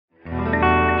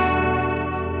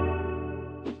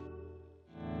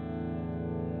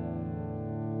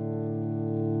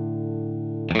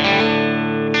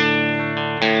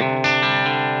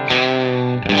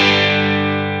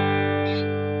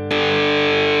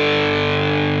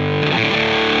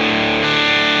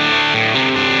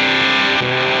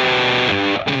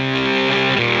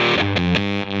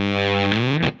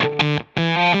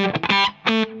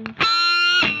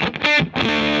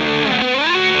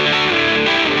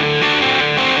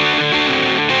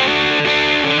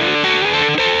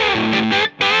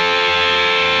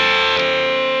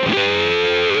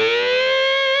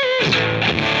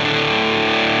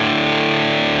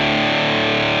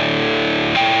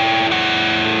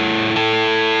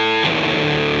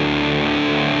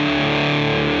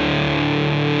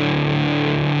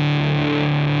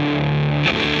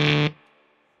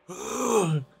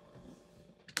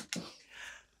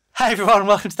Hey everyone,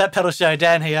 welcome to That Pedal Show.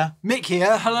 Dan here. Mick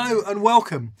here. Hello and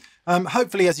welcome.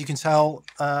 Hopefully, as you can tell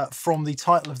from the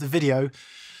title of the video,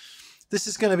 this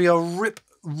is going to be a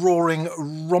rip-roaring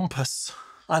rumpus.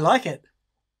 I like it.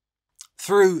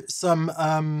 Through some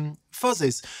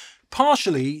fuzzes.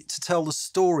 Partially to tell the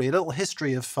story, a little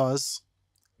history of fuzz,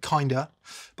 kinda,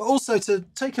 but also to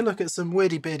take a look at some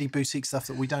Weirdy-Beardy boutique stuff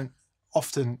that we don't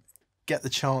often get the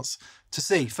chance to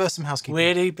see. First, some housekeeping.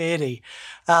 Weirdy-Beardy.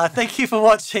 Thank you for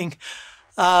watching.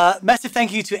 Massive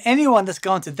thank you to anyone that's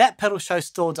gone to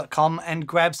thatpedalshowstore.com and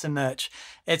grabbed some merch.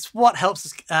 It's what helps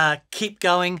us keep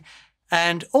going.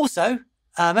 And also,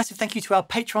 massive thank you to our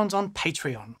patrons on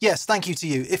Patreon. Yes, thank you to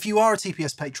you. If you are a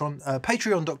TPS patron,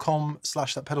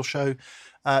 patreon.com/thatpedalshow.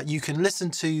 You can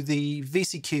listen to the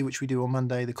VCQ, which we do on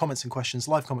Monday, the comments and questions,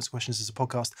 live comments and questions as a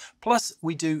podcast. Plus,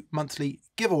 we do monthly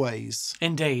giveaways.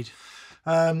 Indeed.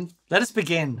 Let us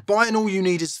begin. Buy an All You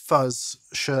Need Is Fuzz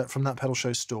shirt from That Pedal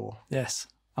Show store. Yes,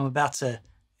 I'm about to.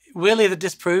 We'll either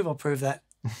disprove or prove that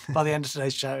by the end of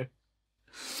today's show.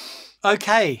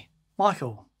 Okay,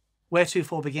 Michael, where to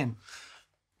for begin?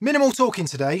 Minimal talking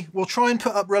today. We'll try and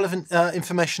put up relevant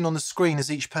information on the screen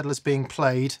as each pedal is being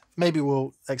played. Maybe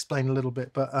we'll explain a little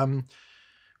bit, but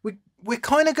we're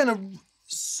kind of going to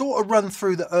sort of run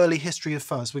through the early history of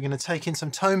fuzz. We're going to take in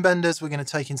some ToneBenders, we're going to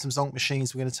take in some zonk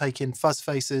machines, we're going to take in Fuzz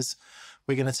Faces,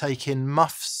 we're going to take in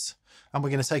muffs, and we're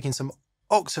going to take in some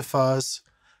octafuzz,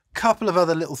 couple of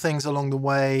other little things along the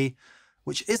way,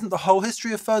 which isn't the whole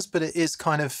history of fuzz, but it is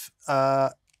kind of,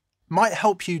 might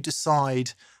help you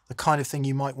decide the kind of thing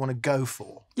you might want to go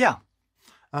for. Yeah.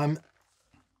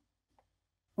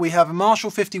 We have a Marshall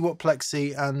 50 watt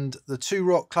Plexi and the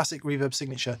 2-Rock Classic Reverb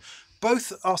Signature.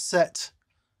 Both are set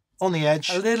on the edge.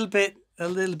 A little bit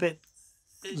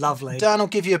lovely. Dan will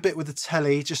give you a bit with the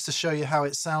telly just to show you how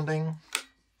it's sounding.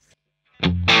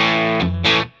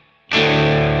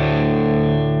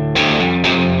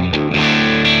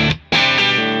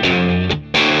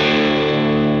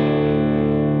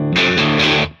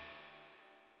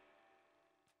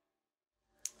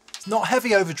 It's not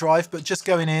heavy overdrive, but just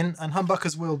going in, and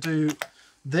humbuckers will do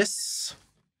this.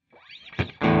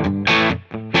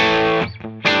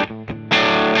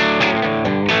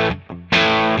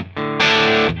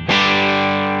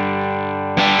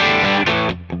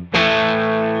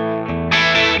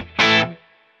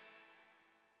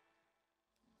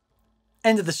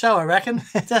 End of the show, I reckon.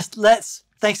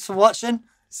 Thanks for watching.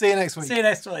 See you next week. See you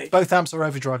next week. Both amps are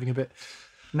overdriving a bit.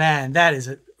 Man, that is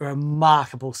a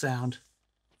remarkable sound.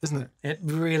 Isn't it? It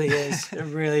really is. It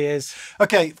really is.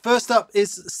 Okay, first up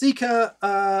is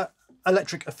Seeker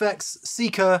Electric Effects.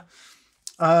 Seeker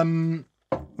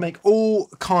make all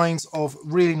kinds of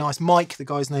really nice, Mike, the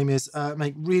guy's name is,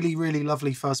 make really, really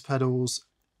lovely fuzz pedals.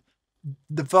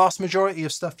 The vast majority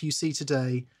of stuff you see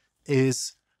today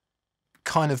is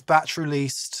kind of batch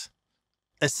released,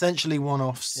 essentially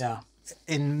one-offs. Yeah.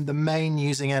 In the main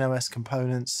using NOS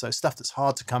components, so stuff that's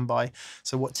hard to come by.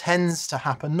 So what tends to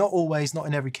happen, not always, not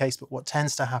in every case, but what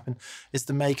tends to happen is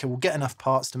the maker will get enough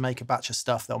parts to make a batch of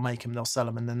stuff, they'll make them, they'll sell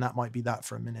them, and then that might be that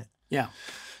for a minute. Yeah.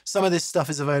 Some of this stuff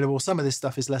is available, some of this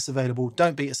stuff is less available.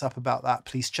 Don't beat us up about that.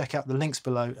 Please check out the links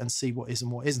below and see what is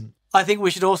and what isn't. I think we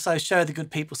should also show the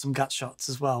good people some gut shots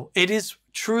as well. It is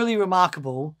truly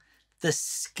remarkable the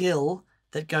skill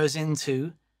that goes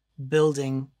into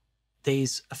building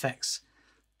these effects.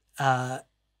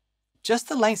 Just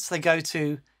the lengths they go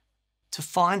to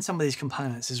find some of these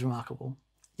components is remarkable.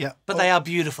 Yeah. But they are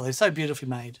beautiful. They're so beautifully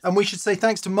made. And we should say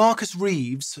thanks to Marcus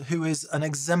Reeves, who is an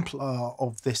exemplar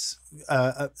of this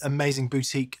amazing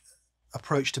boutique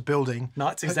approach to building.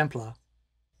 Knight's exemplar.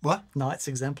 What? Knight's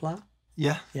exemplar?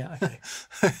 Yeah. Yeah, okay.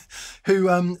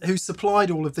 who supplied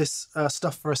all of this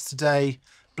stuff for us today.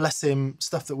 Bless him,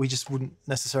 stuff that we just wouldn't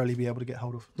necessarily be able to get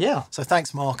hold of. Yeah. So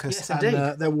thanks, Marcus. Yes, indeed.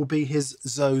 And there will be his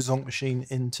Zoe Zonk machine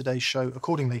in today's show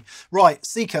accordingly. Right,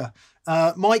 Seeker.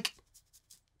 Mike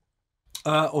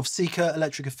of Seeker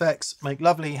Electric Effects make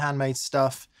lovely handmade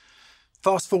stuff.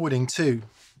 Fast forwarding to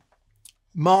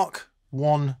Mark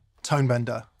I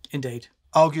ToneBender. Indeed.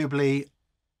 Arguably,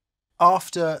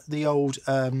 after the old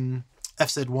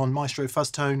FZ1 Maestro Fuzz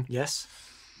Tone. Yes.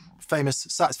 Famous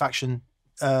Satisfaction.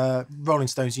 Rolling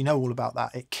Stones, you know all about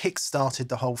that. It kick-started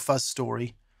the whole fuzz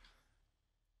story.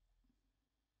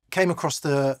 Came across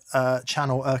the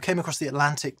channel, came across the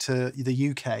Atlantic to the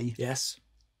UK. Yes.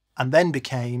 And then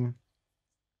became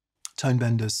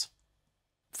ToneBenders,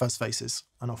 Fuzz Faces,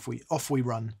 and off we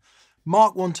run.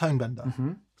 Mark I ToneBender.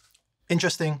 Mm-hmm.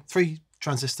 Interesting,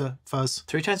 3-transistor fuzz.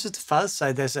 3-transistor fuzz.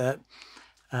 So there's a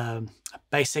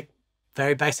basic,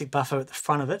 very basic buffer at the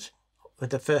front of it, with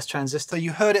the first So transistor.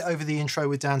 you heard it over the intro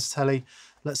with Dan's telly.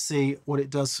 Let's see what it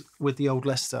does with the old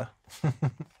Lester.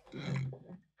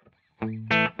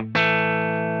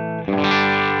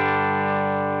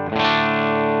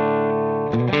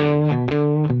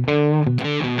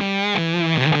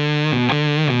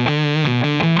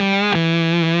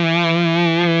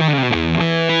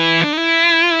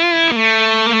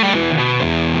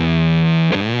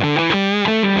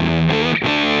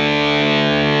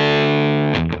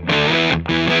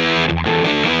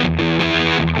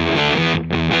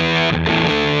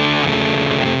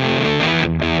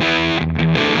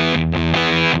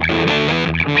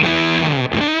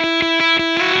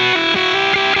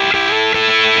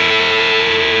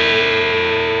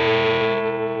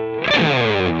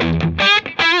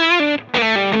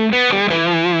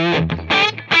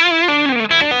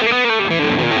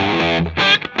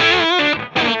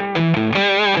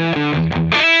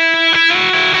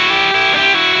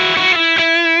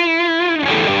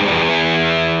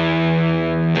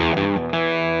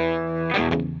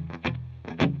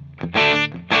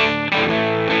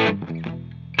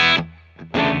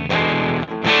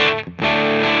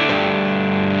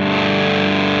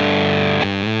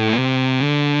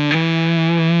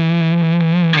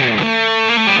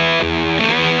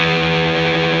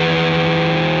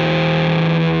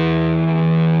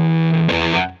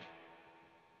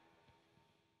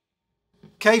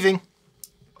 Caving.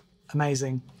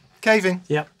 Amazing. Caving.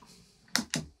 Yep.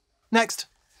 Next,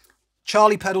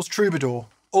 Charlie Pedals Troubadour.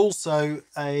 Also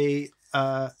a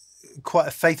quite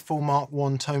a faithful Mark I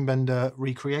ToneBender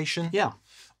recreation. Yeah.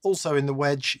 Also in the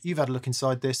wedge. You've had a look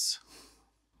inside this.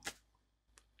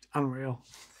 Unreal.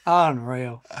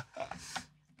 Unreal.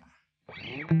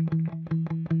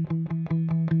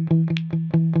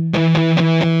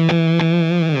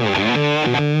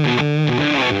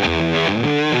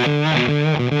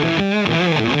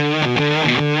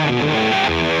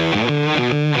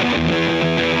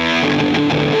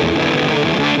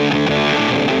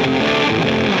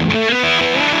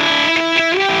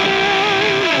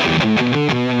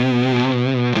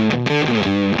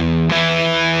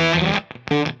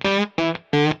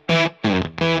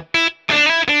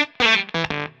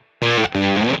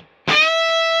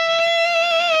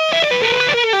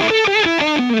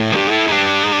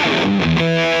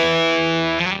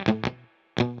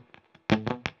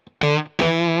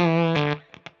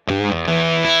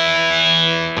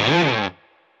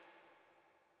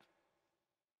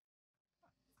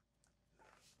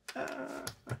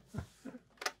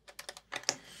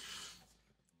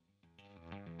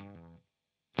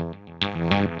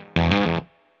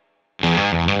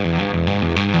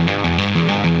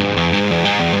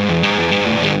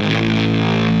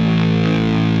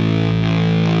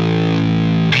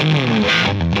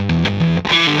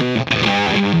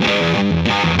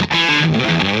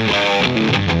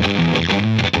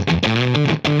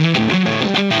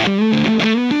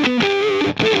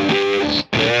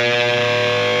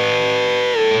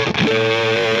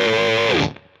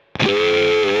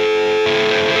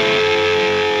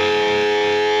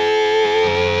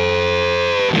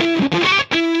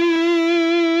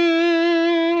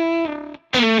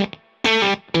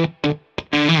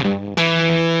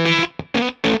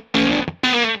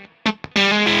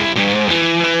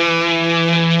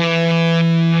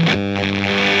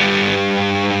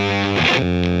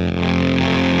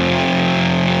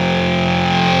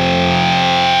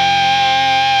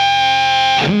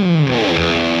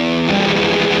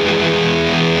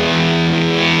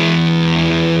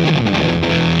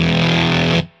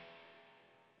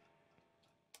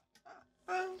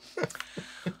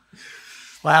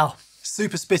 Wow.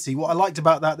 Super spitty. What I liked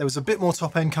about that, there was a bit more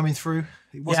top end coming through.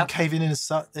 It wasn't caving in as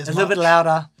much. A little bit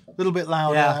louder. A little bit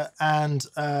louder. And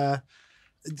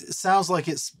it sounds like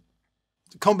it's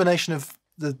a combination of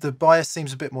the bias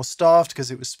seems a bit more starved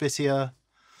because it was spittier.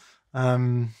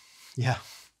 Yeah.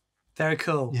 Very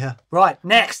cool. Yeah. Right,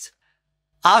 next.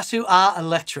 R2R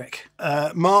Electric.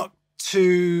 Mark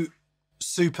II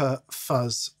Super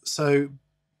Fuzz. So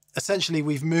essentially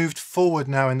we've moved forward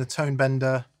now in the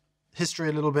ToneBender history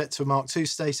a little bit to Mark II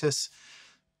status.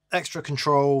 Extra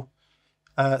control.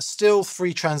 Still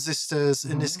 3 transistors.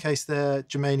 In this case, they're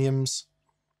germaniums.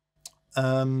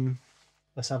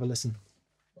 Let's have a listen.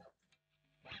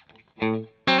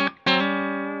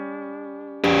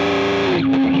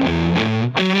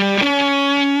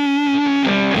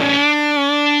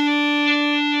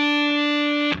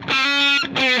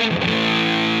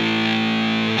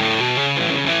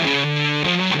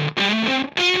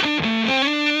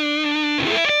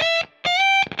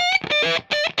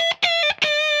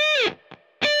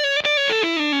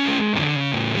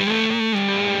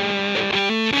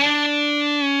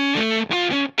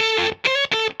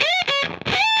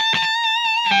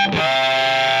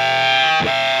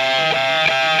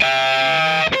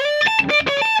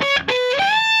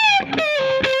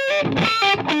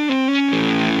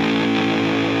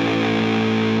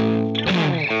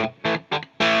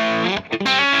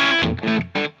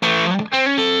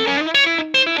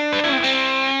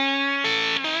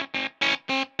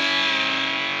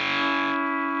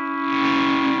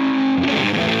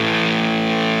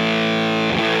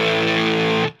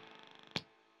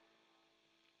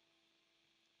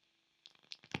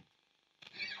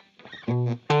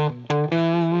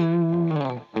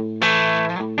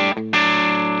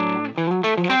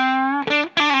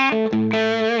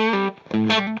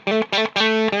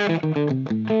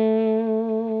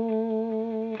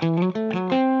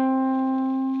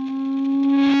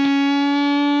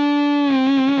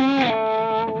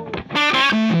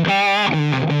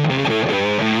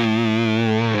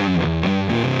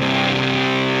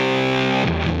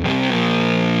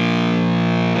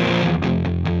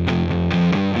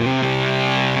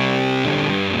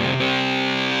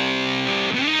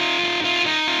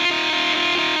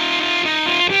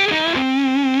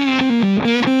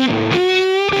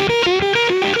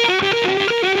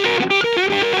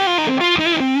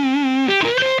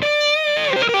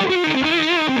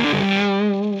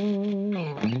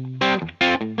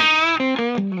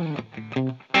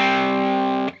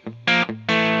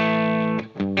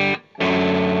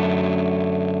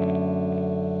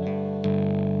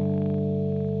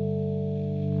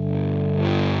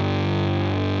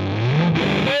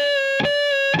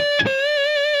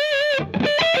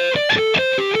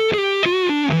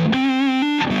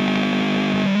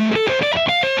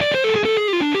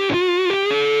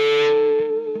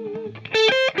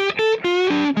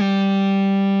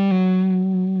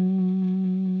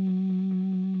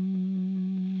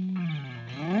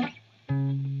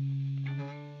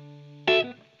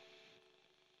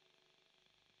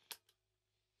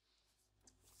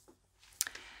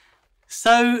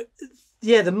 So,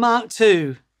 yeah, the Mark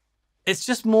II, it's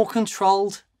just more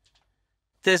controlled.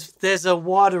 There's a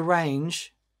wider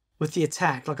range with the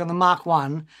attack. Like on the Mark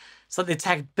I, it's like the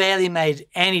attack barely made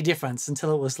any difference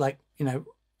until it was like, you know,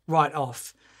 right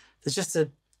off. There's just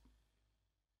a,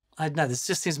 I don't know, this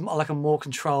just seems like a more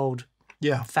controlled,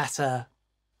 fatter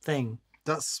thing.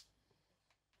 That's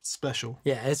special.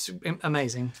 Yeah, it's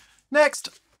amazing. Next,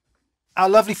 our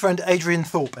lovely friend Adrian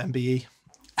Thorpe, MBE.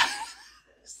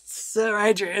 Sir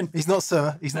Adrian. He's not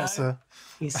sir. He's not sir.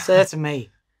 He's sir to me.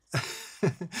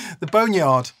 The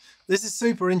Boneyard. This is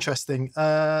super interesting.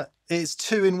 It's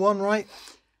 2-in-1, right?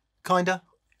 Kinda.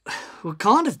 Well,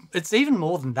 kind of. It's even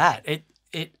more than that.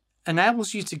 It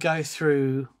enables you to go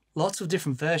through lots of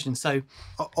different versions. So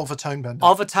of a ToneBender.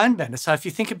 Of a ToneBender. So if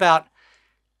you think about,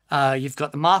 you've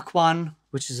got the Mark I,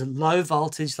 which is a low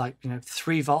voltage, like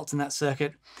 3 volts in that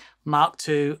circuit. Mark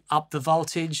II, up the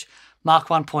voltage. Mark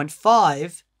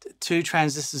 1.5. 2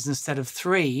 transistors instead of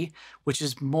 3, which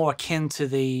is more akin to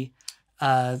the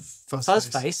Fuzz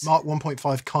Face. Mark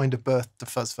 1.5 kind of birthed the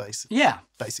Fuzz Face. Yeah.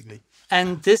 Basically.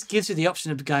 And this gives you the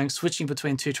option of switching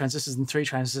between 2 transistors and 3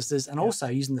 transistors, and also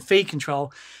using the feed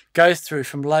control, goes through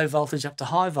from low voltage up to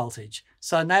high voltage.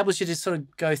 So it enables you to sort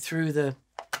of go through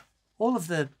all of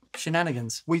the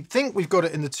shenanigans. We think we've got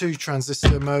it in the 2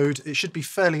 transistor mode. It should be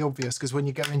fairly obvious because when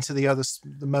you go into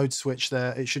the mode switch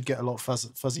there, it should get a lot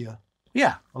fuzzier.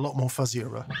 Yeah. A lot more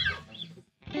fuzzier.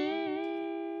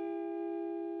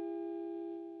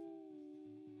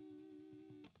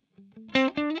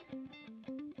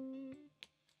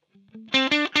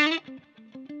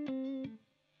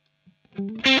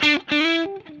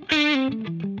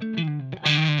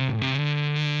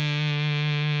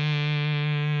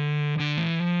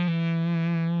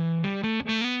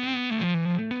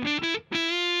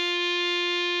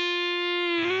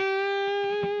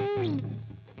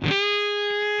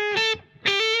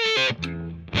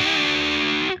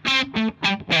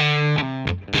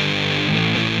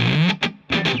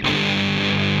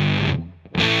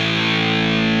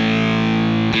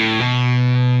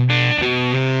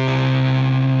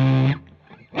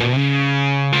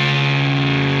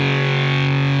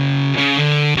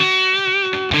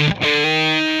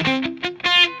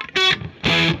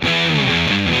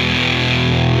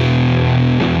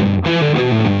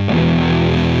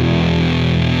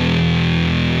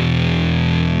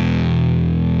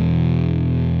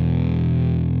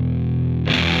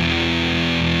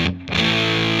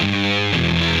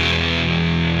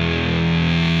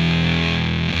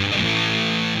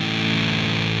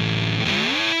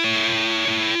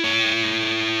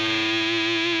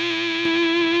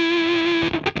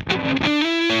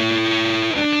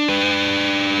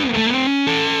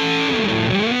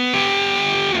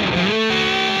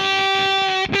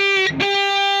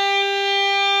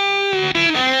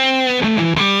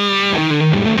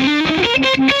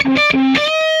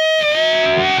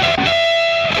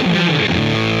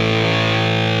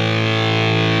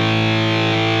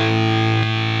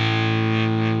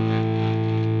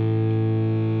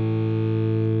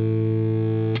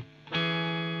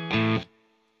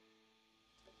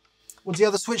 What does the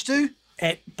other switch do?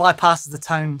 It bypasses the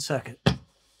tone circuit.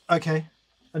 Okay.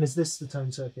 And is this the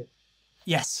tone circuit?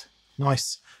 Yes.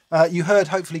 Nice. You heard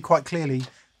hopefully quite clearly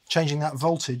changing that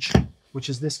voltage, which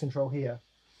is this control here,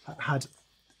 had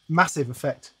massive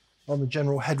effect on the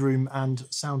general headroom and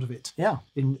sound of it. Yeah.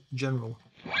 In general.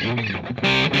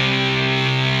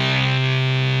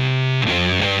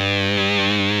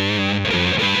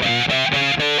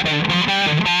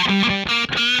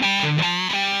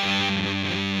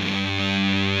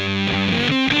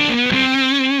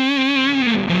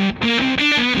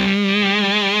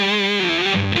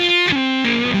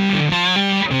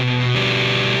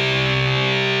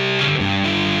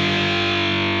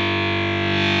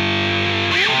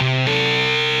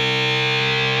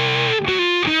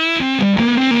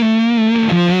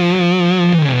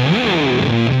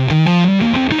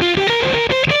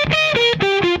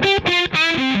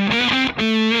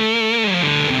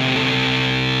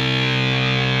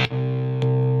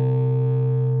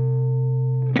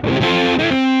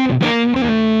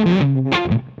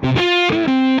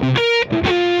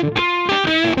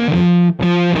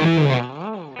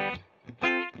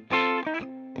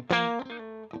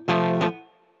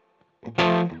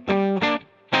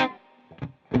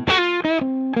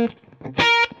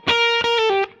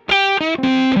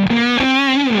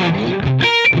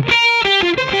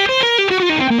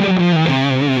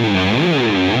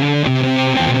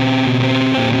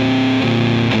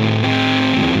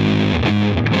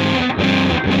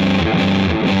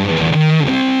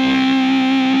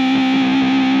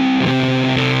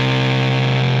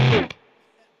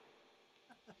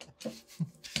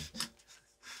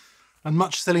 And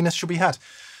much silliness should be had.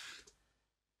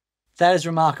 That is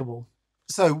remarkable.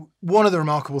 So one of the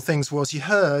remarkable things was you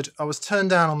heard I was turned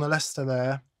down on the Leicester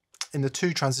there in the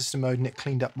 2 transistor mode and it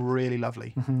cleaned up really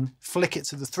lovely. Flick it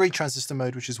to the 3 transistor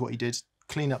mode, which is what he did.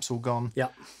 Cleanup's all gone. Yeah.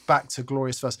 Back to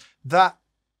glorious fuzz. That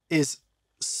is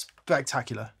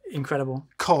spectacular. Incredible.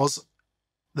 Because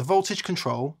the voltage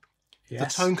control,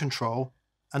 Yes. the tone control,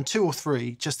 and 2 or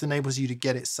 3 just enables you to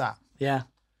get it sat. Yeah.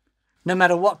 No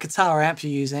matter what guitar amp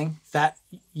you're using, that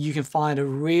you can find a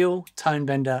real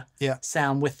ToneBender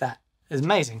sound with that. It's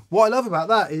amazing. What I love about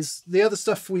that is the other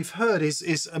stuff we've heard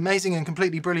is amazing and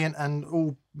completely brilliant and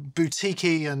all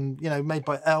boutique-y and, you know, made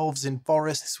by elves in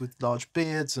forests with large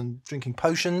beards and drinking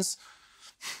potions.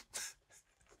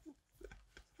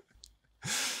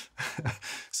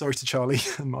 Sorry to Charlie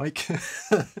and Mike.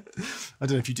 I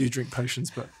don't know if you do drink potions,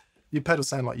 but your pedals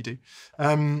sound like you do.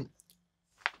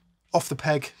 Off the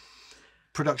peg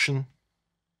production.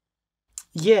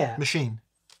 Yeah. Machine.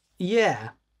 Yeah.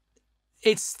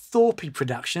 It's Thorpey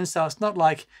production, so it's not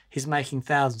like he's making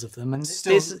thousands of them. And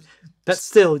but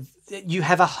still, you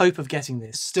have a hope of getting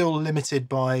this. Still limited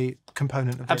by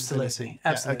component availability. Absolutely.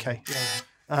 Absolutely. Yeah, okay.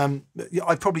 Yeah.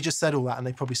 I probably just said all that and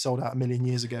they probably sold out 1 million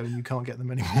years ago and you can't get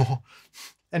them anymore.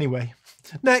 Anyway,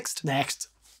 next.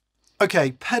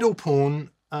 Okay, pedal porn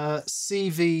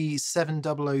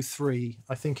CV7003,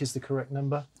 I think is the correct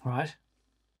number. Right.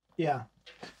 Yeah.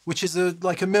 Which is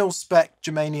like a mil-spec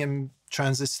germanium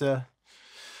transistor.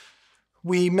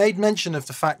 We made mention of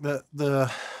the fact that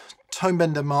the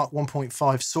ToneBender Mark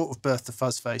 1.5 sort of birthed the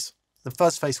Fuzz Face. The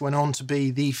Fuzz Face went on to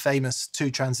be the famous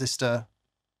 2-transistor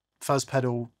fuzz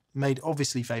pedal, made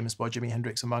obviously famous by Jimi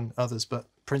Hendrix among others, but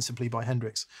principally by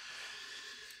Hendrix.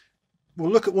 We'll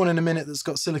look at one in a minute that's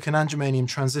got silicon and germanium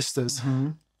transistors.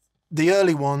 The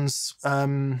early ones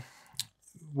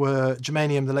were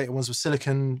germanium, the later ones were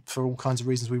silicon for all kinds of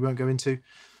reasons we won't go into.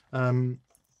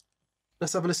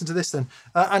 Let's have a listen to this then.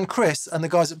 And Chris and the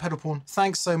guys at Pedal Porn,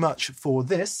 thanks so much for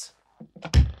this.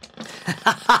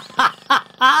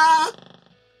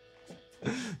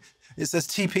 It says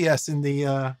TPS in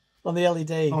the on the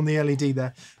LED. On the LED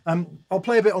there. I'll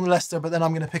play a bit on the Leicester, but then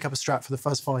I'm going to pick up a Strat for the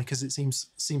Fuzz Fi because it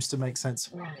seems to make sense.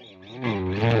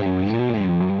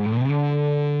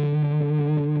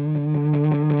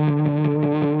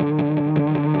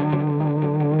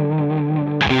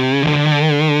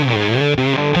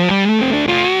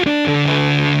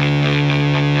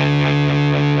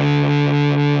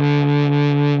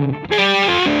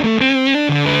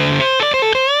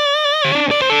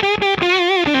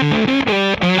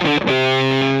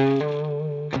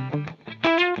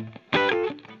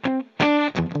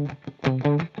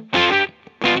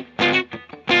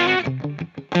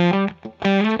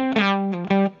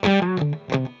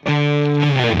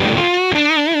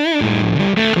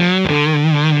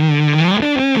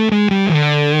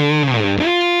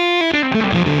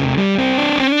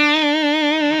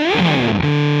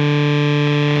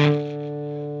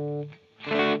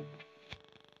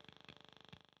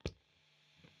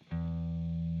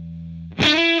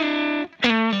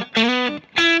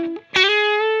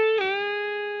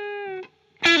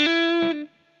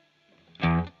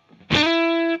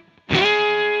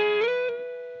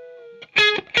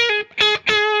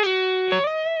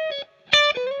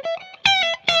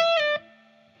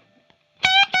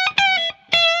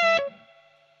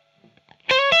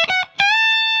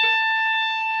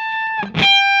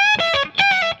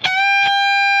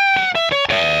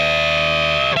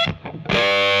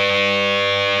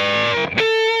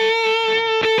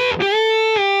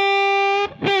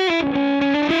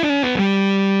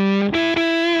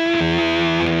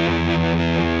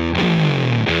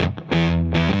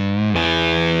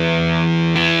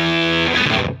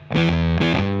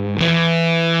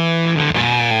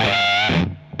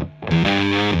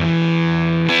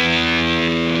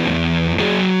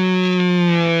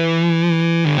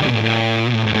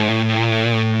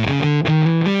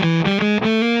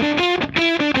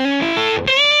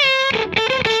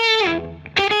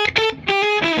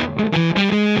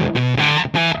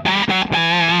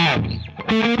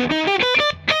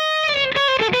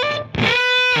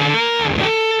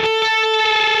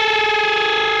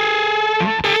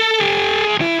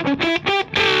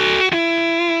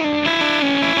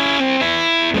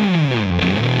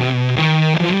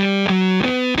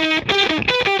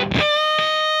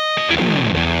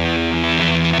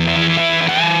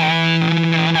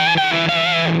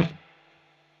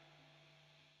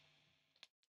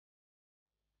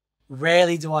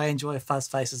 Rarely do I enjoy a Fuzz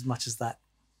Face as much as that.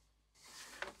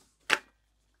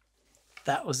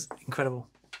 That was incredible.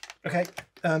 Okay,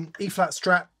 E-flat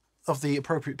strat of the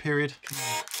appropriate period.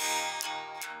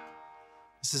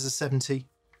 This is a 70.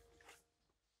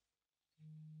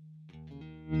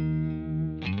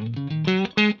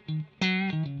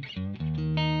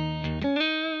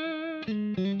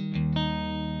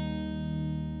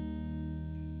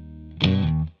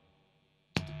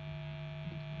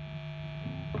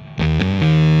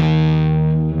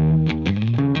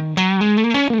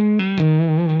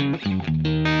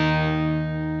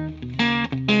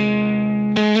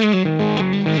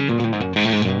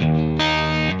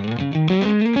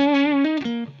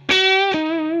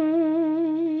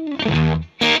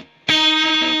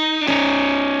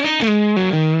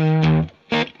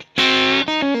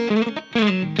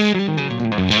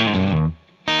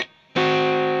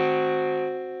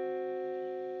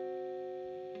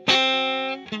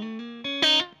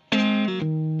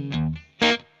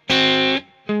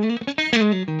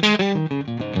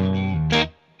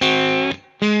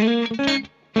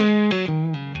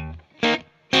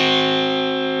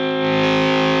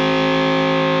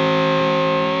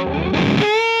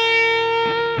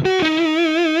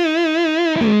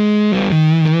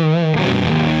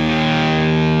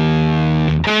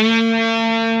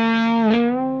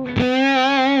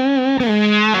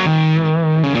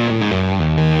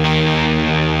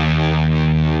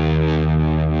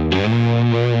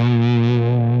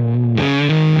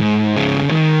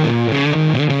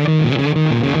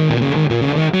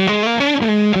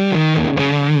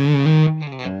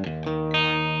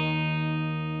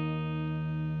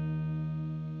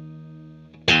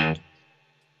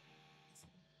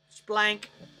 Blank.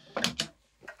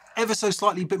 Ever so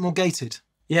slightly a bit more gated.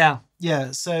 Yeah.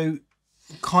 Yeah, so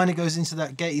kind of goes into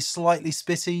that gatey, slightly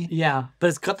spitty. Yeah, but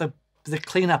it's got the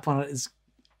cleanup on it is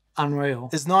unreal.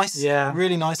 It's nice. Yeah.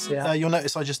 Really nice. Yeah. You'll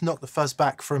notice I just knocked the fuzz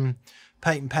back from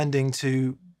patent pending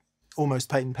to almost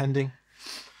patent pending.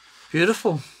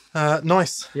 Beautiful.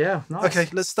 Nice. Yeah, nice. Okay,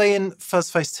 let's stay in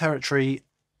Fuzz Face territory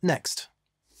next.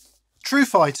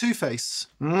 Truefi Two-Face.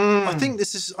 I think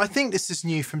this is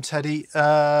new from Teddy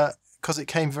because it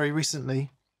came very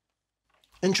recently.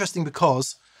 Interesting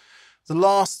because the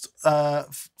last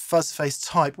Fuzz Face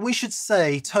type, we should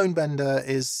say ToneBender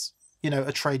is,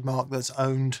 a trademark that's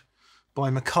owned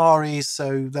by Macaris,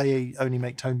 so they only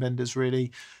make ToneBenders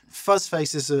really. Fuzz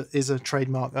Face is a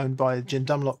trademark owned by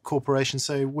Dunlop Corporation,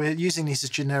 so we're using these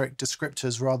as generic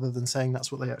descriptors rather than saying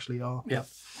that's what they actually are. Yeah.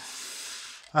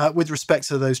 With respect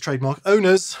to those trademark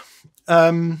owners,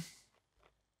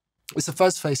 it's a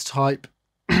Fuzz Face type.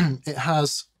 It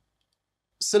has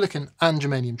silicon and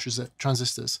germanium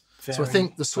transistors. So I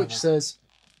think the switch says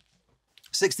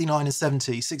 69 and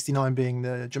 70, 69 being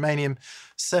the germanium,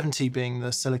 70 being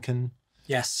the silicon.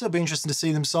 Yes. So it'll be interesting to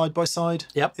see them side by side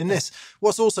Yep. in this.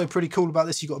 What's also pretty cool about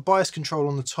this, you've got a bias control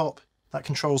on the top that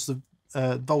controls the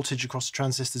voltage across the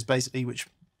transistors basically, which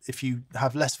if you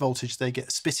have less voltage, they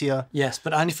get spittier. Yes,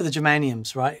 but only for the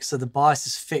germaniums, right? So the bias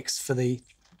is fixed for the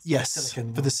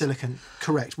silicon. For the silicon.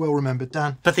 Correct. Well remembered,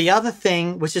 Dan. But the other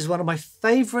thing, which is one of my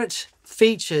favorite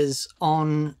features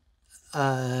on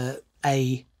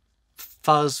a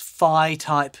Fuzz Phi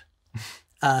type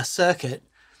circuit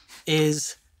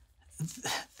is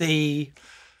the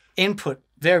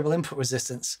variable input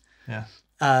resistance. Yeah.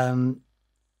 And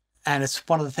it's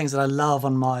one of the things that I love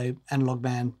on my Analog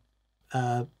Man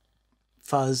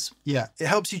fuzz. Yeah, it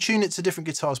helps you tune it to different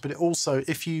guitars, but it also,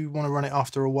 if you want to run it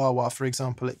after a wah-wah, for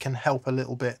example, it can help a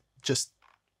little bit just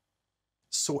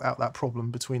sort out that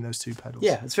problem between those two pedals.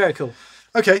 Yeah, it's very cool.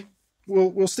 Okay,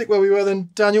 we'll stick where we were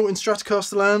then. Daniel, in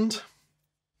Stratocaster land.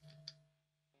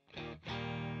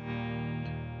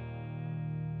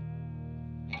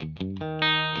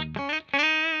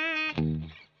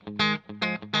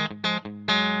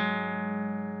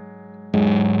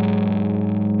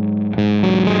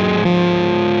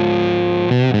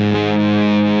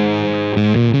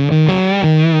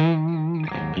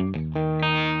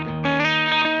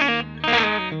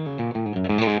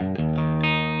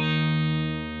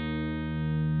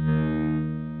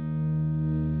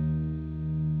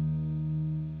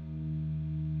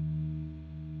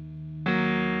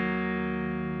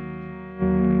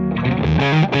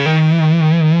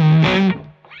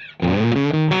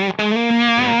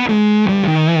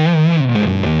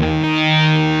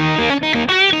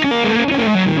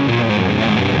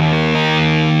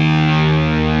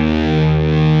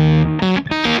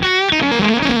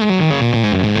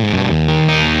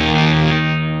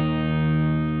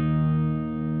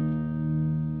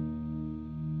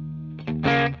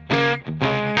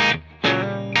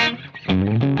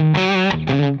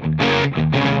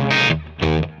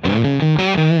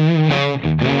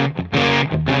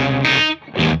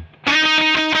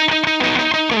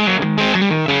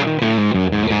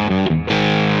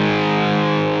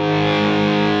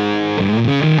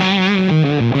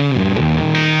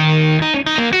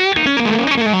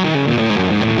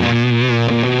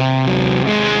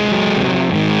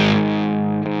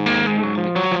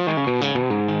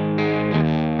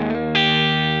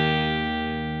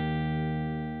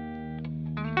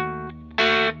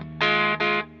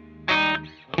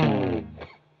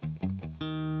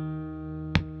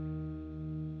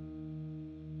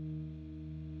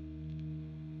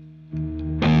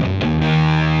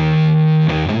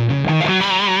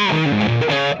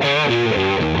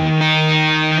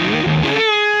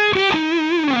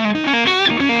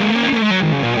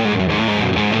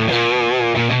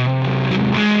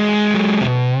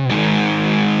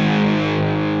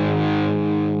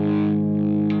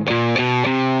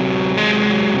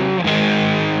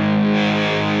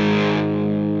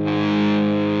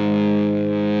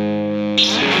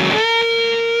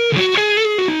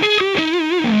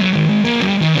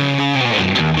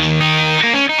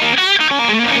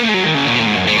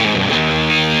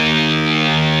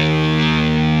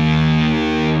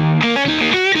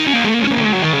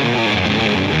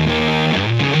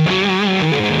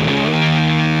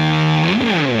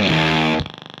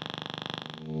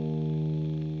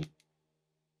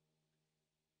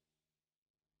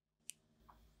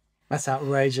 That's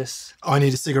outrageous. I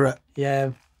need a cigarette.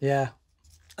 Yeah, yeah.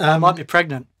 I might be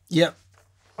pregnant. Yep.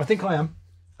 I think I am.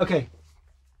 Okay.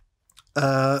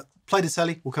 Play the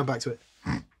telly. We'll come back to it.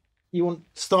 You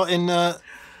want to start in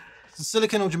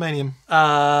silicon or germanium?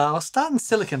 I'll start in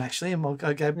silicon actually, and we'll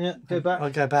go back. I'll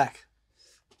go back.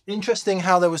 Interesting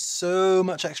how there was so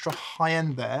much extra high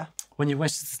end there. When you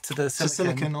went to the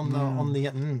silicon. To silicon on the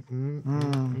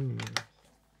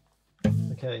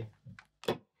Okay.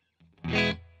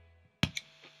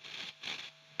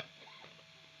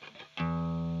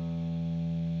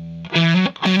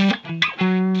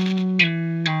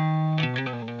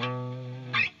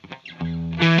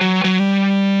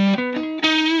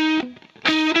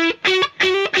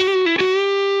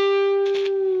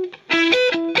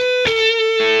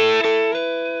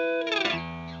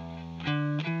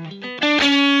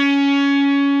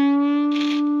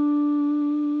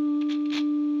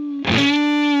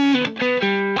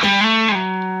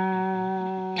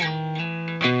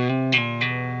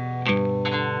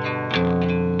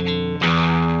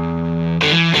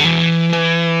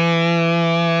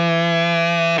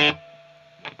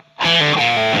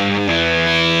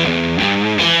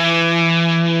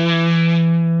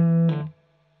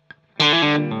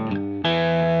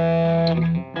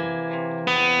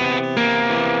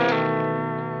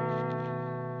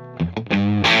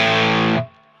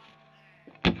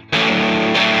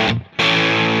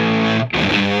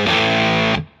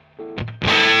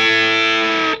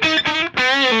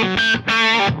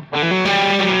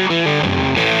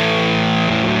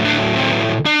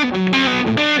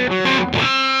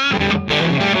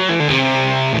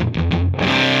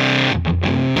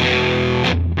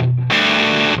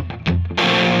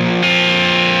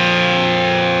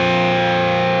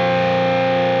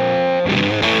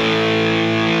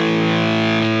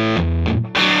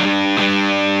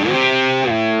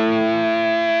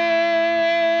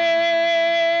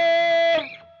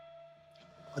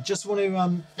 I just want to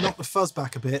knock the fuzz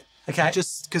back a bit. Okay.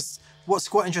 Just because what's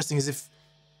quite interesting is if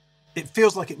it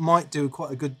feels like it might do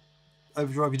quite a good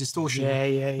overdrive distortion.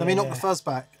 Yeah. Let me knock the fuzz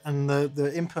back, and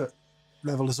the input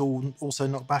level is also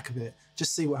knocked back a bit.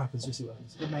 Just see what happens. Just see what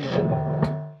happens. It may not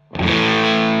work.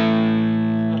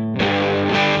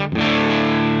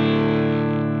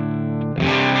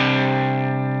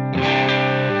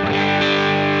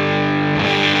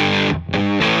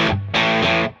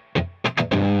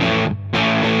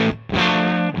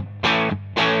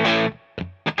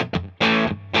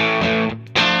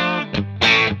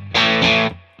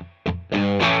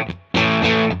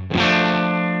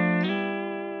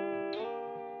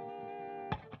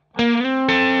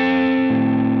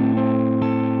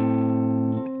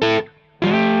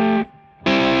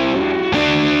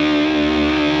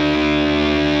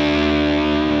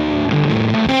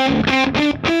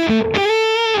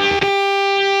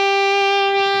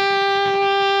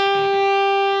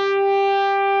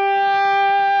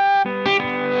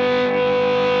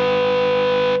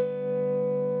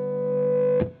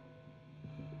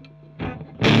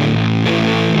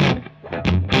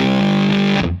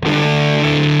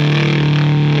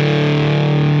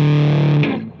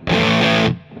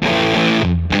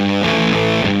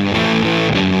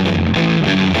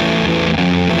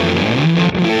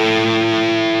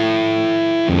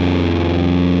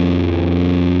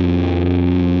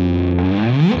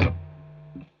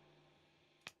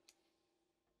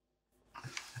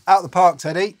 Out the park,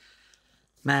 Teddy.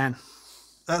 Man,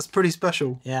 that's pretty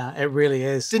special. Yeah, it really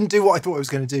is. Didn't do what I thought it was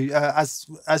going to do.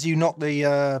 As you knock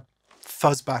the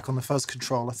fuzz back on the fuzz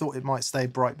control, I thought it might stay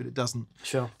bright, but it doesn't.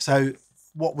 Sure. So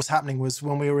what was happening was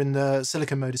when we were in the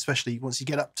silicon mode, especially once you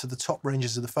get up to the top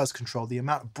ranges of the fuzz control, the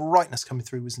amount of brightness coming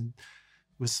through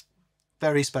was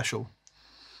very special.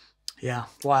 Yeah.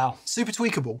 Wow. Super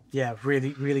tweakable. Yeah.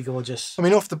 Really, really gorgeous. I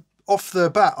mean, off the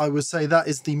bat, I would say that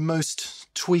is the most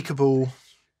tweakable,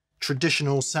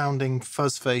 traditional sounding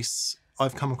fuzz face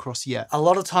I've come across yet. A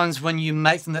lot of times when you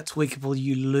make them that tweakable,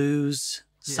 you lose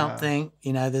something.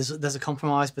 You know, there's a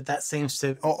compromise, but that seems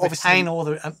to retain all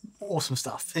the awesome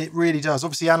stuff. It really does.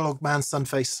 Obviously, Analog Man's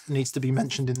Sunface needs to be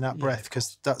mentioned in that breath,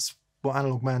 because that's what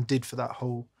Analog Man did for that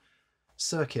whole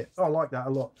circuit. Oh, I like that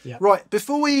a lot. Yeah. Right,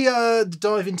 before we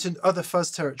dive into other fuzz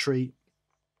territory,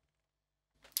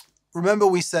 remember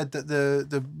we said that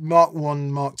the Mark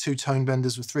 1, Mark 2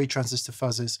 ToneBenders were 3 transistor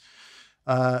fuzzes.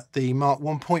 The Mark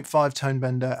 1.5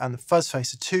 ToneBender and the Fuzz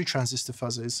Face are 2 transistor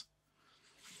fuzzes.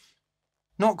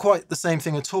 Not quite the same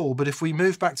thing at all, but if we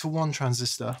move back to 1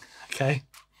 transistor. Okay.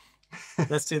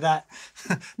 Let's do that.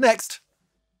 Next.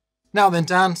 Now then,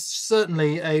 Dan,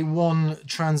 certainly a 1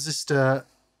 transistor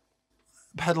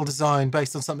pedal design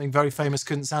based on something very famous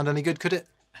couldn't sound any good, could it?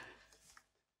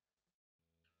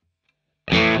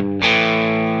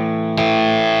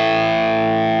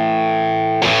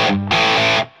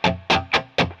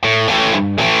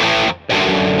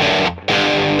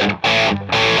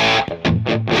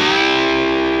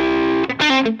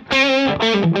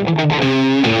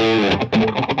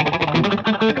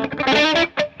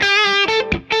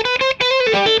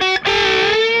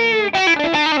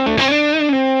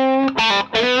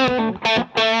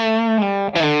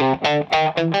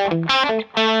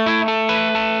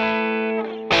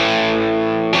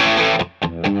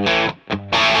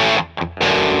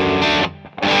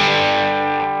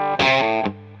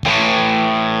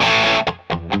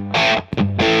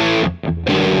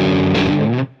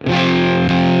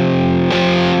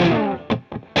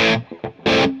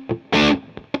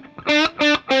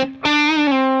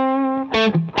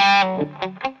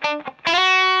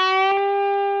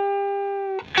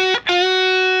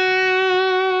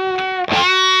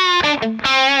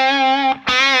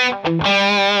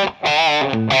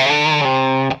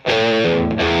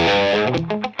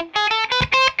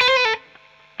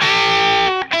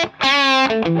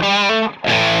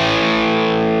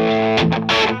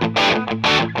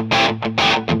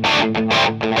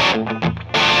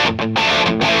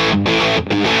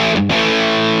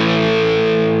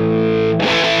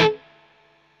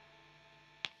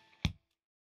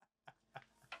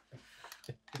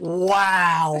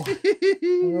 Wow.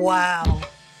 Wow.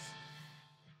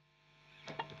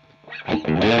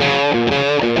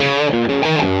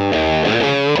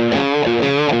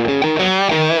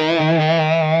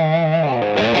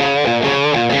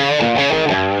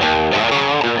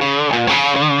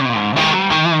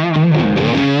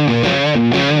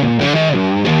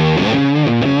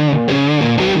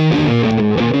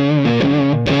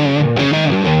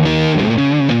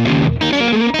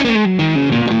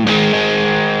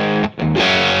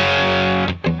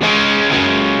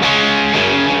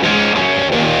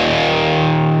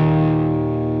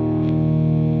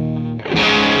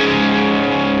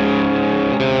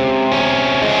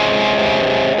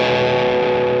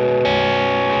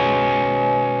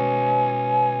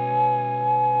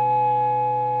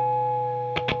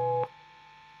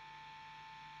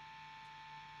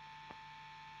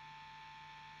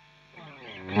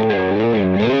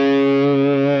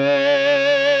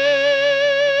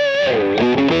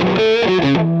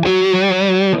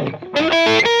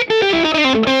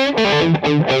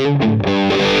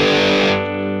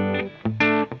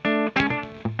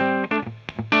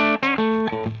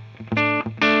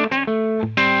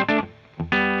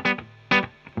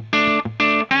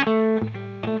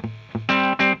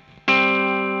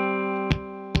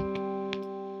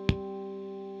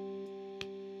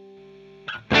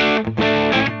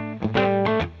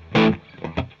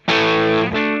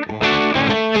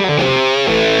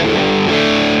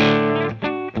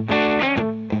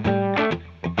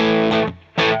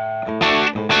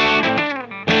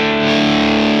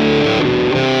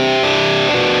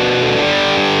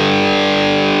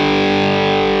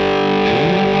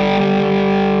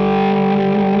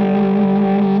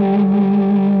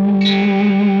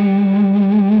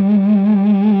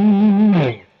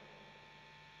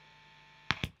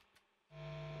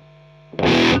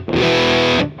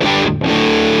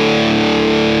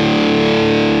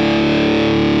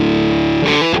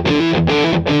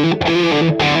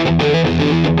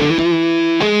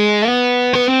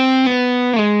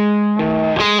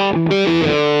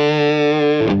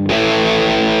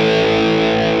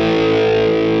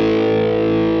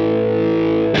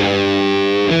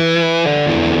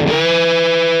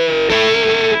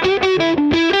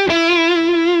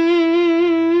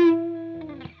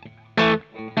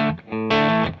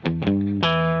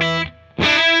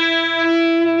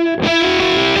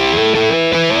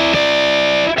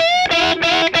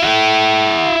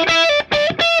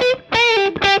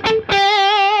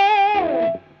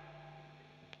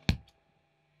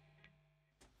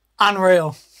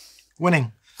 Unreal.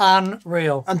 Winning.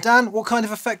 Unreal. And Dan, what kind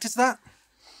of effect is that?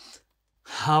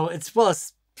 Oh, it's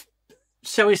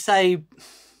shall we say,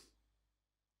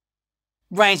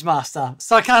 range master.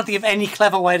 So I can't think of any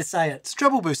clever way to say it. It's a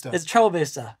treble booster. It's a treble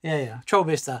booster. Yeah. Treble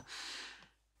booster.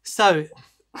 So,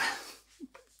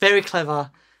 very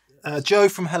clever. Joe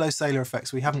from Hello Sailor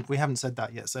Effects. We haven't said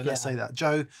that yet, so let's say that.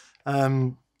 Joe,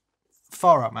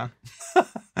 far out, man.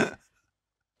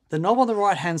 The knob on the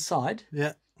right-hand side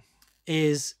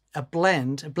is a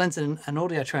blend. It blends in an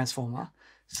audio transformer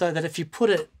so that if you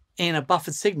put it in a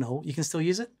buffered signal, you can still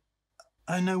use it.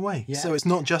 Oh, no way. Yeah. So it's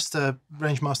not just a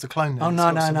Rangemaster clone then? Oh,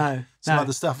 no. Some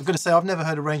other stuff. I'm going to say I've never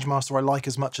heard a Rangemaster I like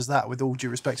as much as that, with all due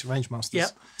respect to Rangemasters.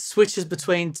 Yep. Switches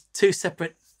between two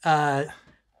separate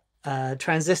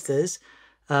transistors.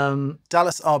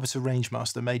 Dallas Arbiter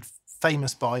Rangemaster, made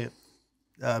famous by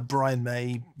Brian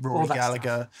May, Rory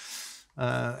Gallagher,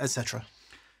 etc.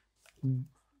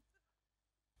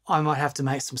 I might have to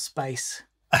make some space.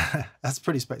 That's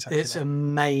pretty spectacular. It's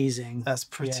amazing. That's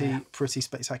pretty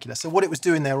spectacular. So what it was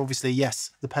doing there, obviously, yes,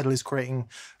 the pedal is creating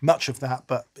much of that,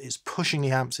 but it's pushing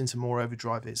the amps into more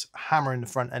overdrive. It's hammering the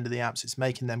front end of the amps. It's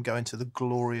making them go into the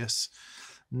glorious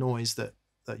noise that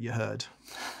you heard.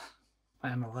 I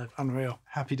am alive. Unreal.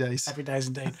 Happy days. Happy days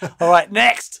indeed. All right,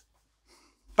 next.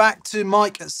 Back to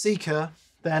Mike at Seeker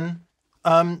then.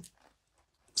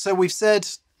 So we've said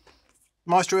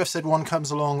Maestro FZ1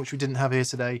 comes along, which we didn't have here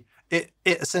today. It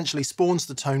essentially spawns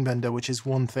the ToneBender, which is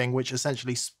one thing, which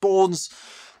essentially spawns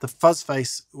the Fuzz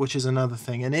Face, which is another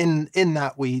thing. And in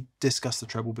that, we discuss the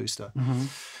treble booster. Mm-hmm.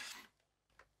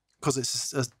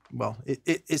 because well,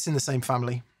 it's in the same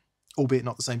family, albeit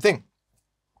not the same thing.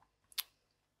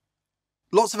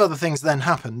 Lots of other things then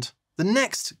happened. The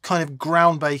next kind of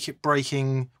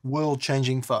groundbreaking,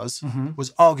 world-changing fuzz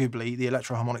was arguably the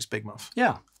Electro-Harmonix Big Muff.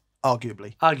 Yeah.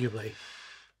 Arguably. Arguably.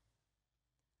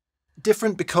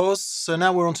 Different because, so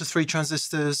now we're onto 3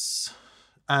 transistors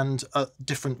and a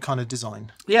different kind of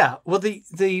design. Yeah. Well, the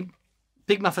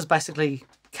Big Muff is basically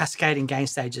cascading gain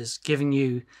stages, giving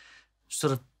you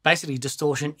sort of basically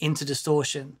distortion into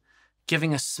distortion,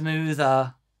 giving a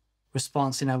smoother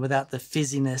response, you know, without the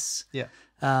fizziness. Yeah.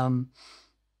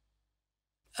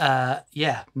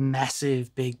 Yeah,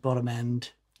 massive big bottom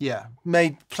end. Yeah,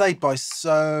 played by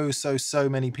so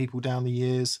many people down the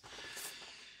years.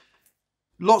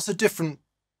 Lots of different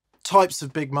types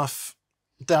of Big Muff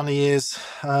down the years.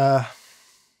 One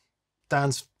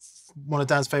of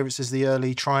Dan's favourites is the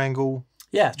early Triangle.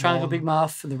 Yeah, Triangle Big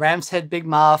Muff, and the Ram's Head Big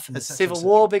Muff, and the Civil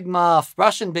War Big Muff,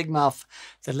 Russian Big Muff.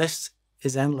 The list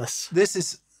is endless. This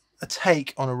is a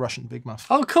take on a Russian Big Muff.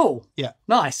 Oh, cool. Yeah.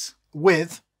 Nice.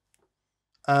 With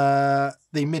the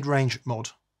mid-range mod.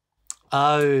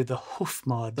 Oh, the hoof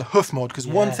mod. The hoof mod, because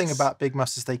one thing about Big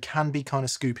Muffs is they can be kind of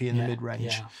scoopy in the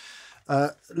mid-range.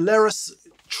 Yeah. Let us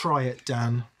try it,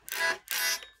 Dan.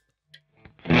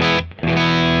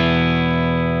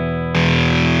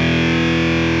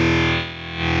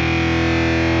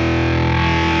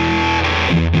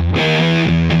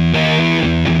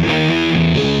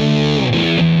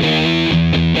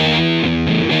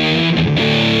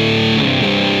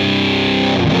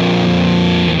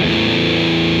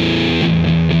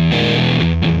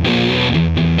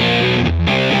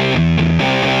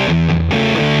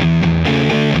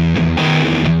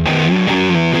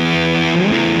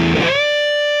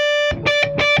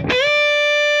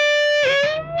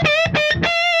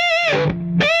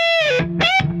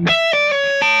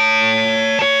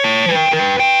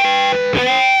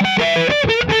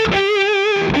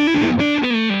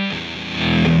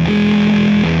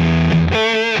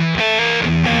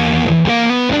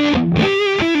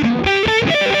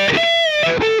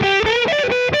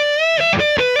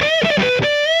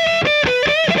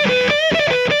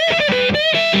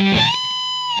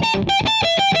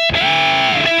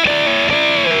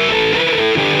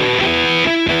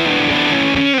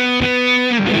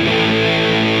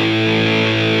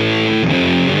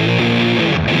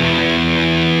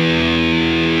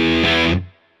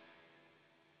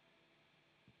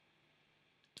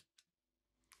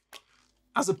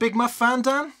 As a Big Muff fan,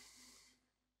 Dan?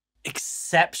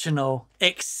 Exceptional.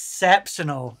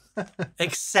 Exceptional.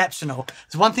 Exceptional.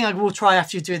 There's one thing I will try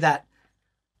after you do that,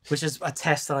 which is a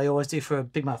test that I always do for a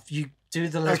Big Muff. You do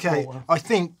the left one. I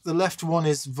think the left one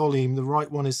is volume, the right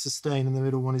one is sustain, and the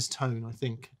middle one is tone, I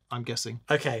think. I'm guessing.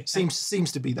 Okay.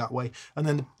 Seems to be that way. And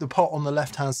then the pot on the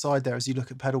left-hand side there, as you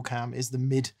look at pedal cam, is the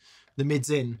mid's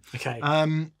in. Okay.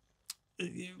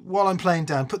 While I'm playing,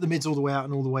 Dan, put the mids all the way out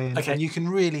and all the way in. Okay. And you can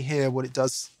really hear what it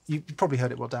does. You probably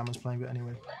heard it while Dan was playing, but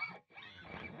anyway.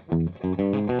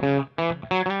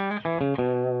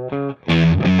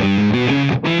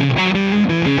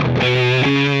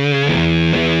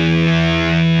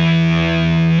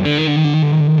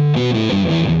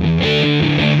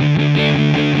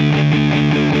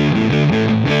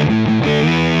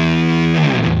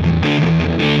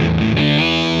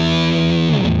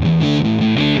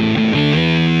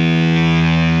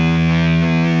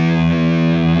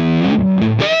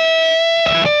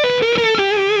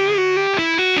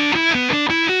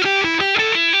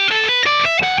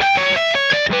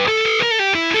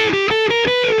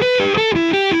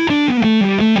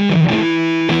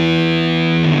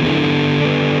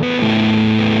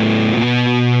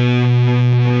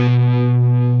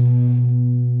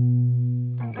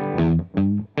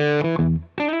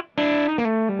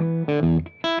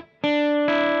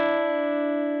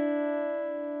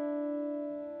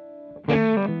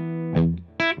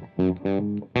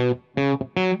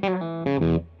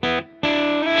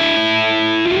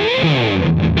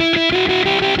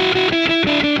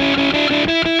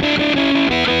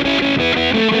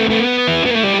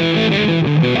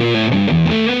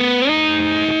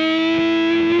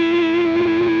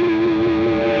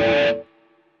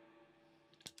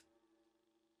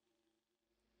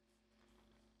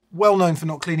 Well known for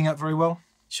not cleaning up very well.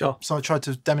 Sure. So I tried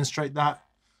to demonstrate that.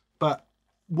 But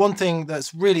one thing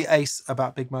that's really ace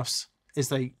about Big Muffs is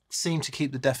they seem to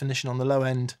keep the definition on the low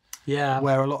end. Yeah.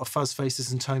 Where a lot of Fuzz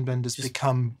Faces and ToneBenders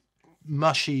become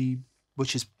mushy,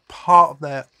 which is part of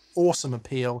their awesome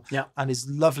appeal. Yeah. And is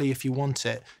lovely if you want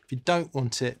it. If you don't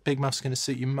want it, Big Muff's going to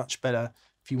suit you much better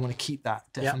if you want to keep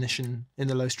that definition in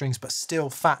the low strings, but still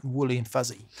fat, woolly and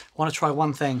fuzzy. I want to try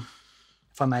one thing.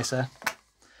 If if I may, sir.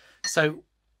 So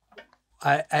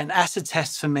an acid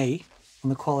test for me on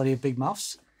the quality of big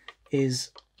muffs is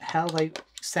how they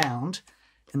sound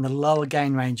in the lower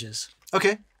gain ranges.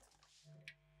 Okay.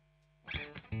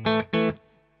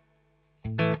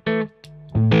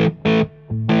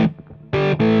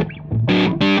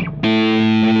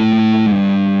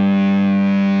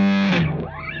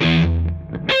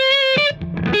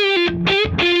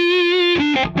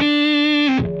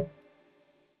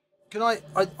 Can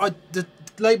the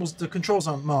labels, the controls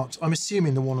aren't marked. I'm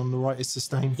assuming the one on the right is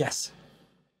sustain. Yes.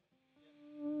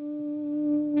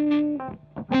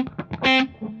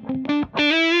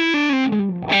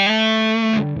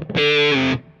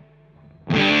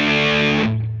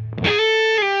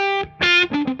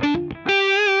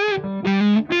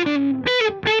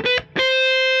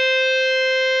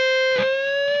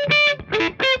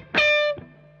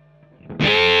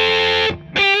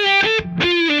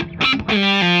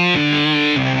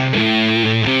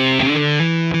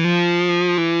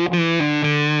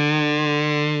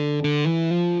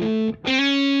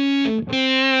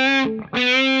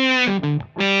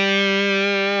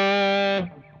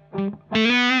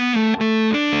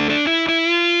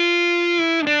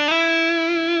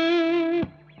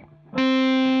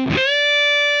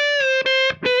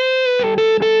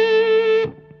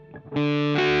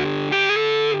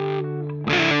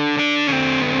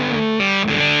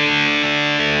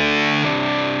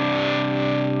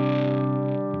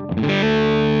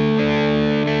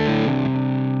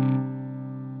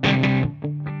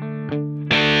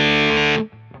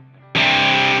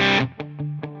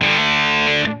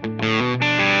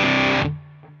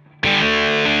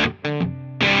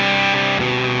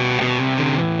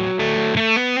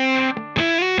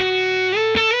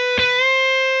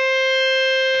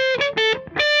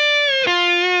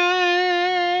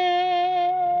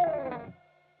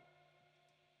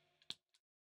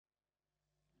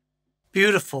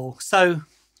 Beautiful. So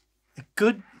a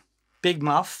good big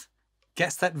muff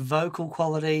gets that vocal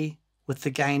quality with the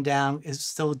gain down, is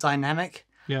still dynamic.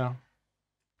 Yeah.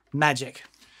 Magic.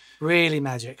 Really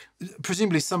magic.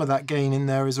 Presumably some of that gain in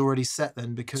there is already set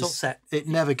then, because It's all set. it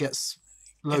never gets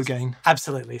low gain.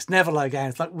 Absolutely. It's never low gain.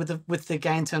 It's like with the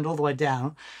gain turned all the way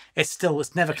down, it's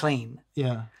never clean.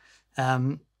 Yeah.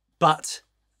 But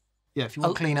yeah, if you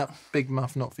want clean up, big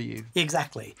muff, not for you.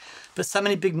 exactly. But so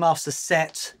many big muffs are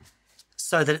set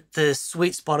so that the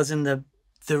sweet spot is in the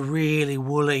really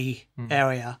woolly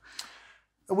area.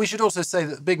 We should also say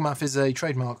that Big Muff is a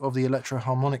trademark of the Electro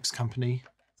Harmonics company,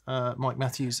 Mike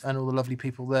Matthews, and all the lovely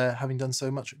people there, having done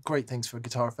so much great things for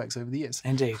guitar effects over the years.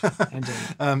 Indeed,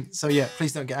 indeed. So yeah,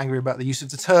 please don't get angry about the use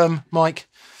of the term, Mike.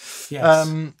 Yes.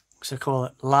 So call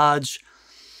it large.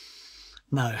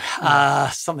 No,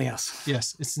 something else.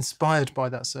 Yes, it's inspired by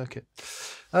that circuit.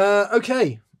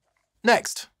 Okay,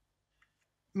 next.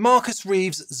 Marcus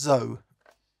Reeves Zoe.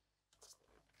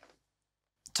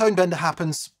 ToneBender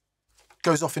happens,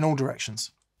 goes off in all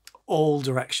directions. All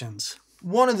directions.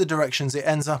 One of the directions it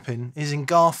ends up in is in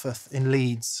Garforth in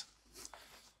Leeds,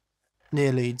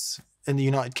 near Leeds, in the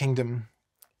United Kingdom,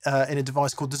 in a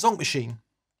device called the Zonk Machine,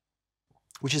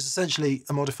 which is essentially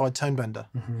a modified ToneBender.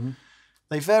 Mm-hmm.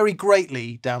 They vary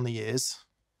greatly down the years.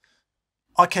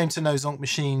 I came to know Zonk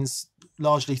Machines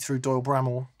largely through Doyle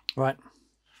Bramall. Right.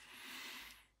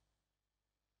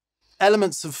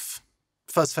 Elements of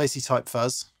Fuzz Facey type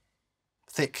fuzz,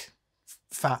 thick,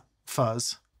 fat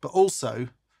fuzz, but also a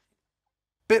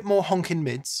bit more honking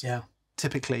mids, Yeah.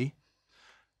 typically,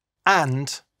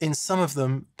 and in some of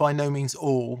them, by no means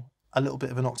all, a little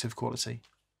bit of an octave quality.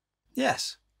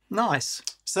 Yes. Nice.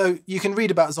 So you can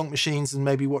read about Zonk Machines and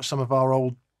maybe watch some of our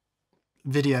old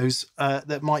videos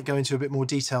that might go into a bit more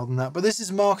detail than that. But this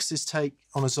is Marcus's take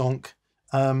on a Zonk.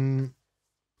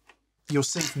 You'll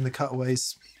see from the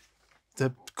cutaways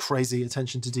the crazy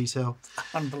attention to detail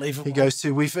Unbelievable. he goes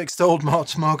to. We've extolled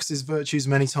Marcus's virtues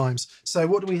many times. So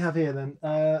what do we have here then?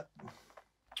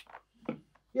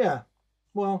 Yeah,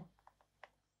 well,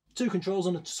 2 controls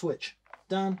and a switch.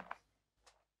 Dan.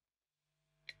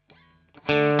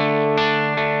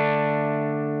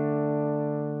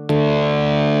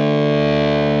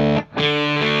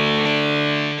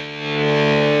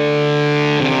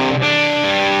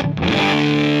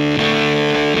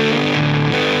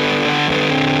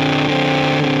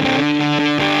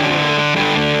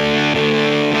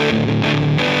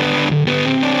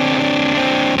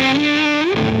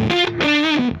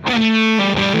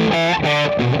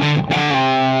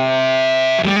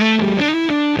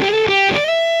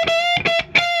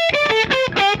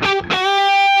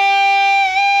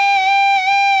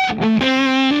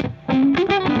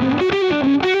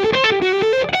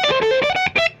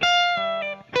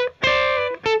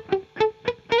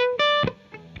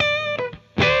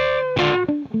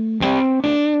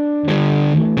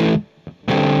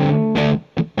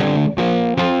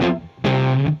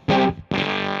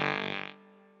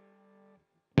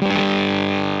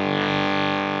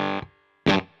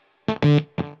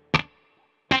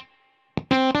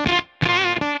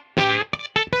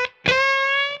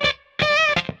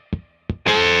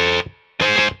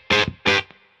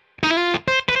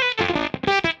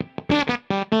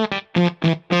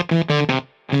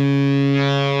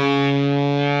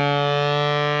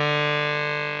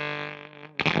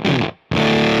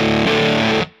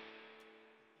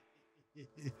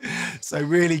 So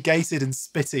really gated and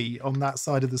spitty on that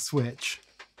side of the switch.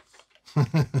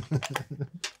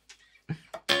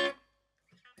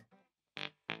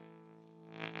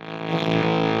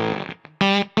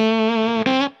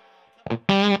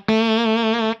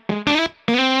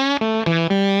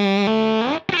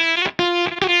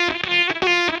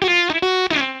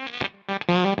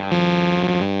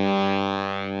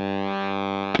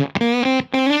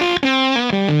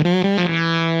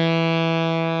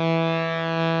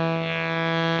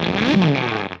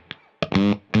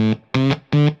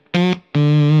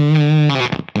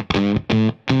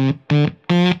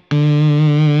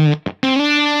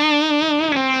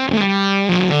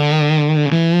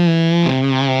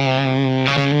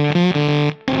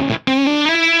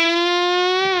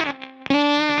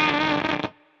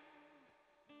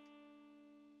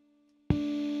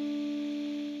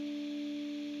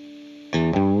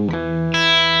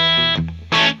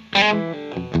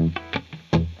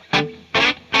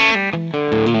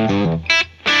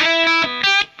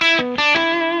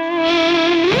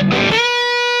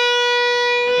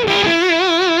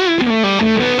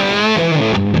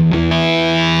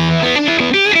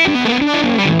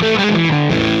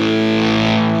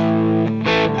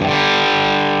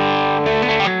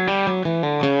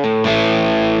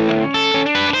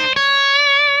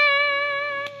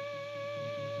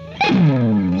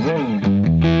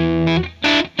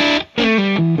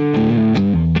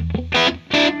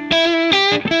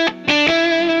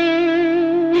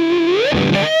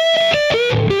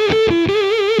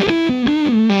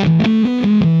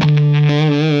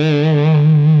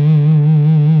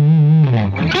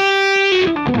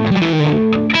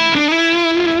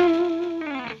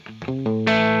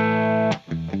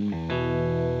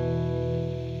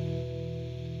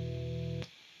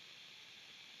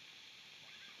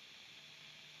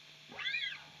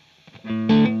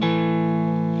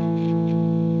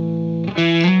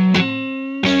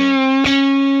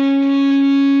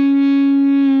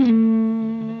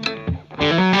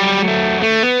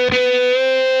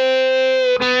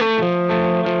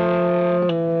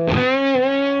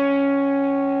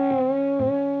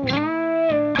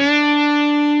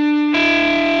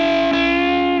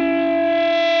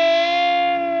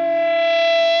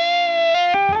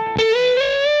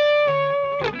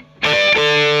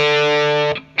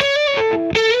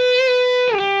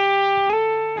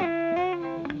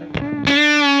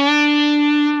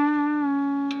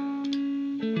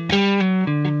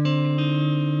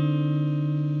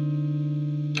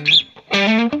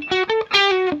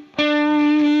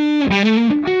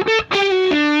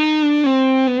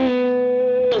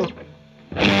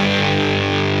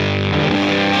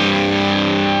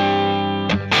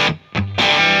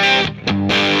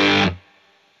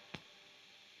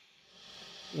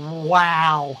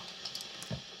 Wow.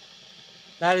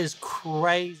 That is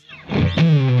crazy.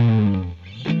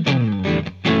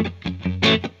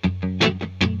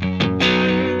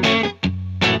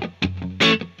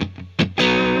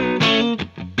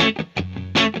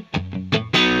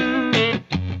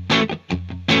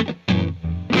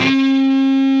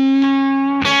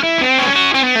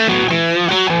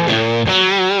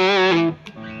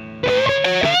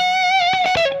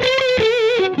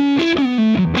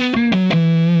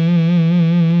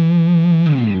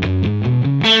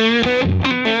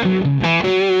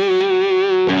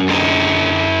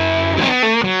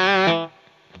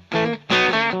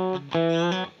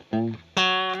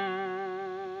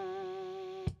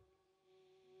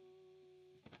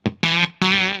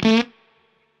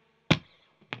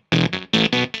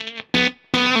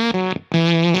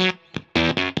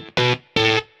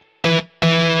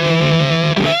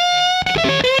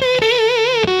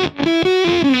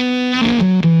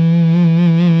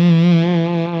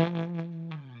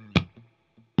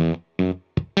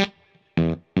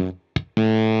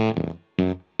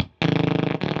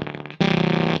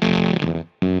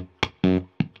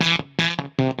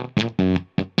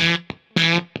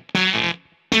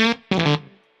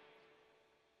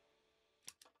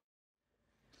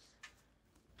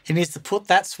 He needs to put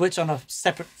that switch on a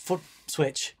separate foot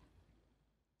switch,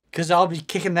 because I'll be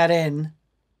kicking that in.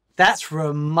 That's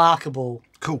remarkable.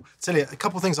 Cool. Tell you a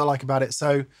couple of things I like about it.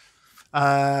 So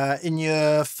in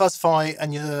your Fuzz Face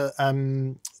and your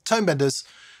ToneBenders,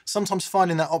 sometimes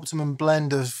finding that optimum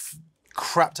blend of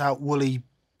crapped out woolly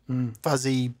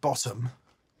fuzzy bottom.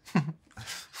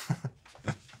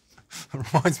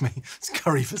 Reminds me, it's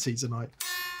curry for tea tonight.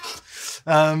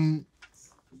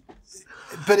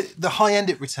 But the high end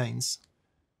it retains.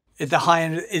 The high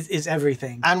end is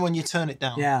everything. And when you turn it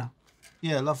down. Yeah.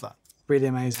 Yeah, love that. Really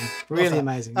amazing. Really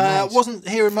amazing. Wasn't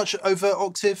hearing much over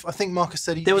octave. I think Marcus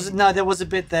said he... There was a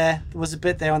bit there. There was a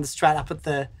bit there on the strat up at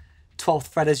the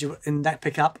 12 threaders in that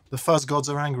pickup. The fuzz gods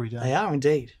are angry, Dan. They are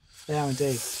indeed. They are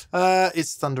indeed.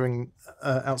 It's thundering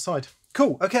outside.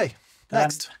 Cool. Okay.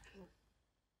 Next.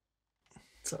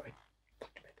 Sorry.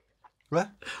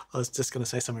 What? I was just going to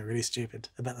say something really stupid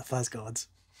about the fuzz gods.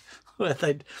 Where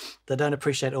they don't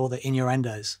appreciate all the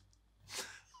innuendos.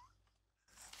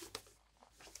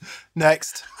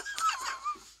 Next.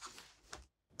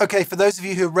 Okay, for those of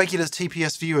you who are regular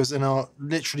TPS viewers and are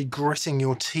literally gritting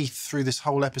your teeth through this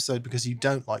whole episode because you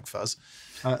don't like fuzz,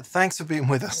 thanks for being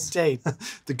with us. Indeed.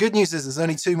 The good news is there's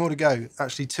only 2 more to go.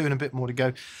 Actually, 2 and a bit more to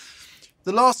go.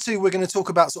 The last 2, we're going to talk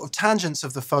about sort of tangents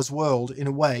of the fuzz world in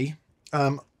a way.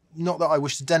 Not that I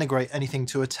wish to denigrate anything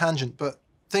to a tangent, but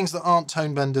things that aren't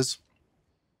ToneBenders,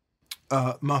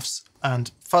 muffs, and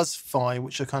fuzz-fi,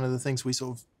 which are kind of the things we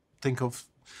sort of think of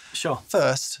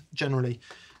first, generally.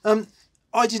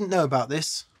 I didn't know about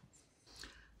this.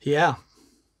 Yeah.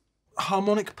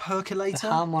 Harmonic percolator?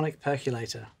 The harmonic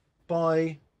percolator.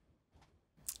 By...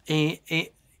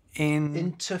 Interfax.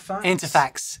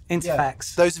 Interfax. Yeah.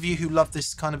 Those of you who love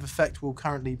this kind of effect will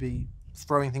currently be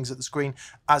throwing things at the screen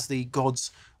as the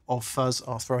gods of fuzz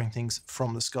are throwing things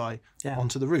from the sky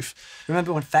onto the roof.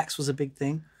 Remember when fax was a big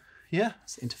thing? Yeah.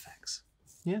 It's Interfax.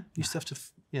 Yeah, used to have to...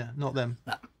 yeah, not them.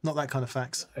 No. Not that kind of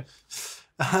fax.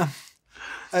 No.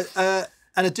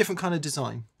 And a different kind of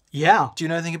design. Yeah. Do you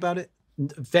know anything about it?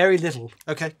 Very little.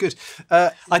 Okay, good.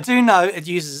 I do know it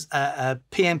uses a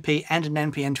PNP and an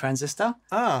NPN transistor.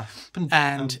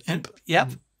 And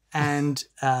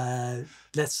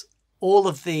lets all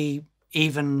of the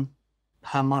even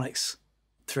harmonics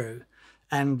through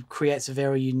and creates a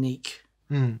very unique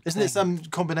Isn't it some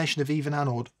combination of even and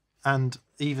odd and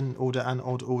even order and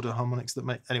odd order harmonics that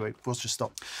make... Anyway, we'll just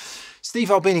stop. Steve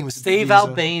Albini was... Steve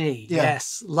Albini,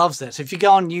 yes, loves it. If you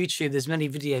go on YouTube, there's many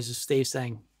videos of Steve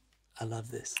saying, I love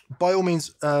this. By all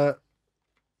means, write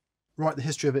the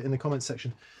history of it in the comments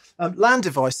section. Land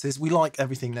devices, we like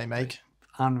everything they make.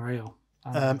 Unreal.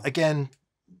 Again,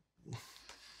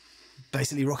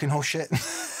 basically rocking horse shit.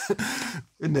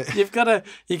 Isn't it? You go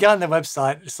on their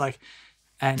website, it's like,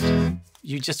 and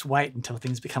you just wait until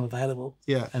things become available.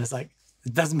 Yeah. And it's like,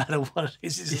 it doesn't matter what it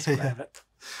is, you just grab it.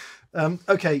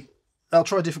 Okay, I'll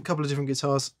try a couple of different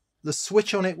guitars. The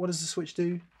switch on it, what does the switch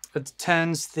do? It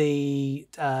turns the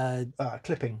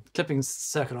clipping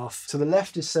circuit off. To the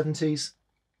left is 70s.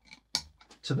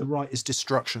 To the right is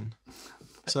destruction.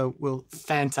 So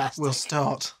fantastic. We'll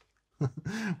start.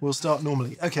 We'll start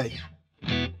normally. Okay.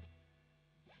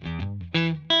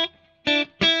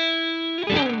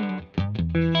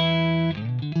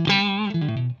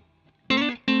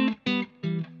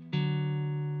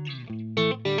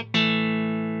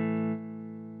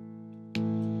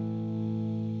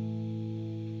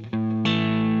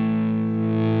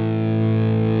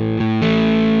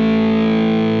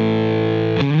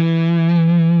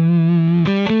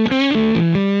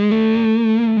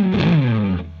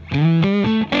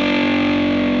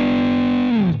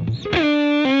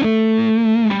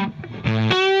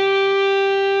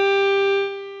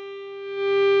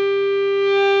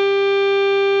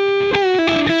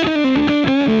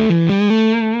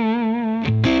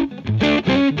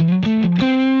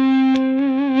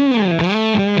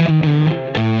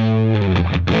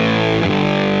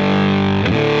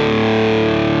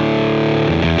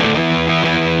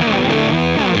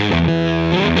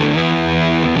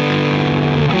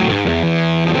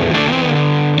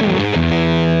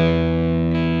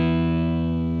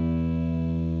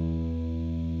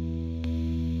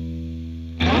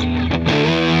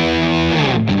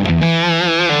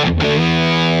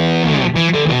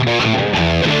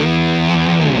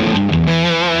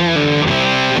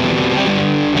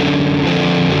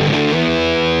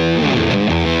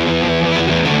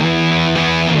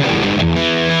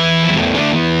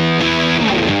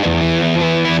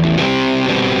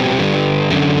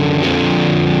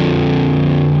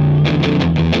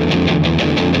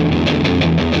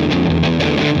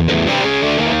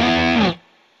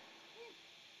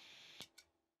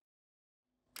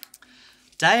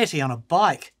 Deity on a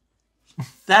bike.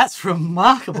 That's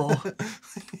remarkable.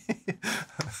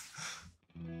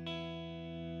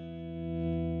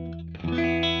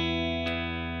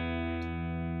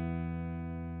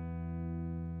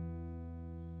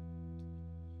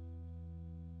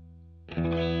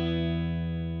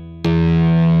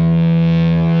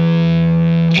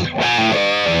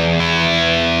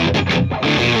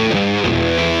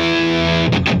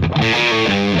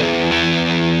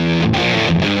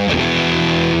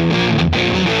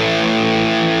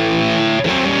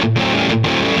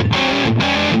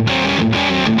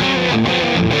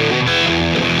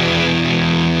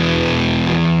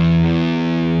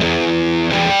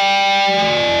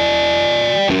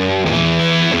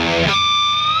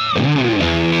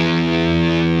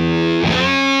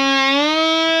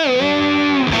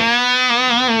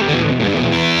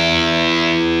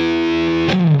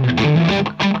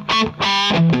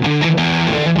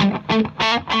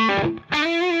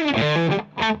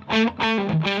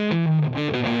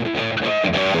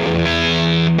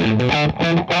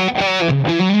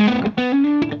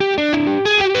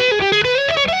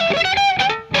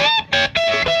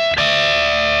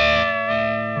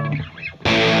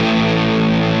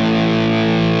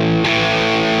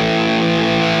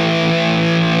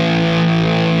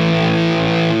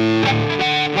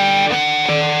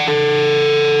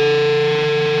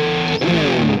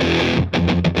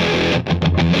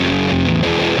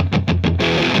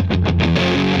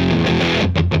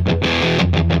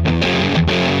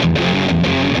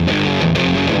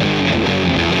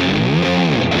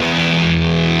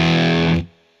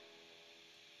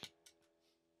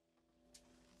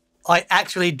 I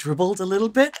actually dribbled a little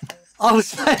bit. I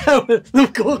was like,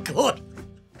 oh, God.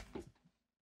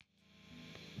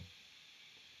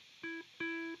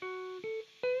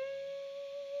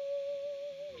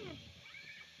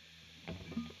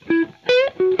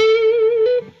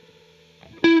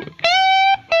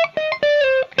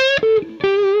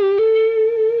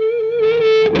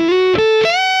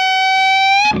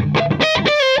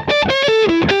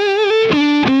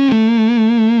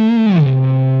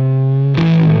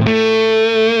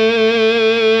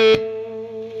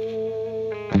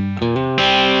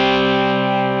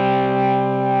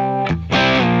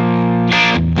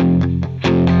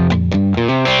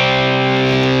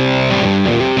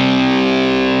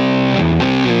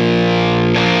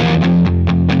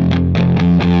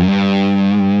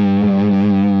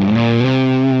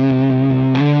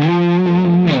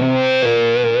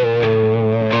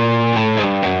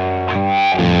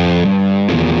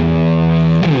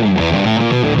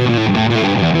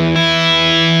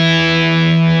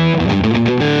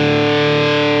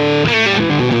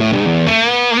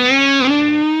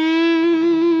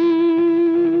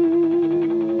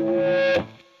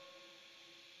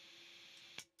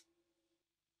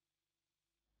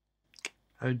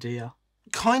 Oh dear.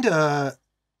 Kind of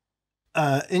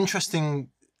interesting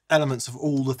elements of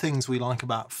all the things we like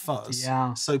about fuzz.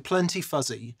 Yeah. So plenty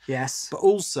fuzzy. Yes. But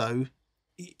also,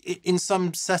 in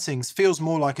some settings, feels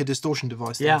more like a distortion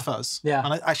device than fuzz. Yeah.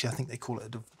 And I think they call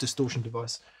it a distortion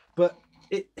device. But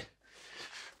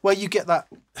where you get that,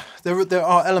 there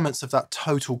are elements of that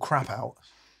total crap out.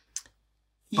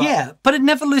 But it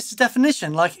never loses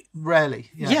definition. Like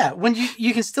rarely. Yeah, when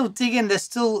you can still dig in, there's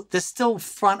still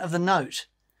front of the note.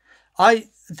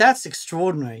 That's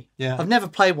extraordinary. Yeah. I've never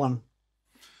played one.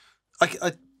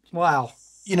 Wow.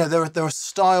 You know, there are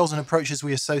styles and approaches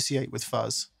we associate with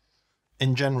fuzz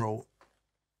in general.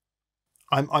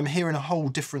 I'm hearing a whole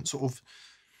different sort of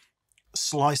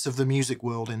slice of the music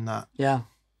world in that. Yeah.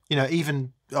 You know,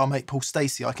 even our mate Paul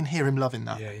Stacey, I can hear him loving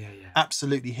that. Yeah.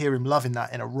 Absolutely hear him loving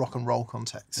that in a rock and roll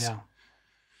context. Yeah.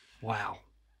 Wow.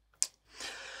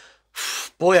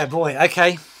 Boy, oh boy.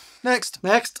 Okay. Next.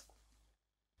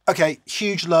 Okay,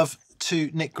 huge love to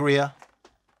Nick Greer.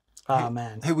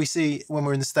 Man. Who we see when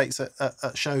we're in the States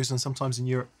at shows and sometimes in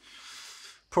Europe.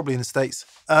 Probably in the States.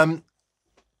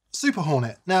 Super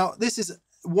Hornet. Now, this is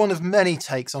one of many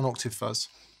takes on octave fuzz.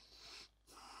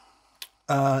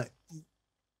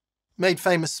 Made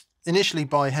famous initially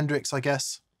by Hendrix, I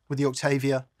guess, with the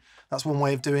Octavia. That's one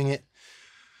way of doing it.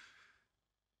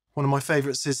 One of my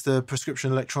favourites is the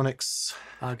Prescription Electronics.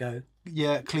 Argo.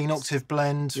 Yeah, clean octave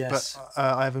blend. Yes. But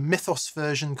I have a Mythos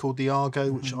version called the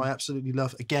Argo, which I absolutely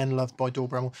love. Again, loved by Dor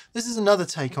Bramwell. This is another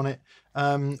take on it,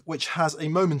 which has a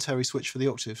momentary switch for the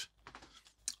octave.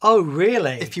 Oh,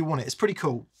 really? If you want it. It's pretty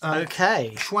cool.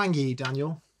 Okay. Schwangy,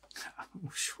 Daniel.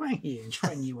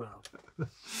 Schwangy world.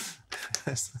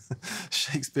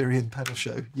 Shakespearean pedal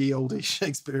show. Ye olde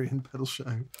Shakespearean pedal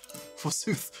show.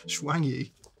 Forsooth,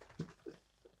 schwangy.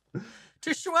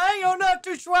 To swang or not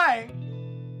to swang?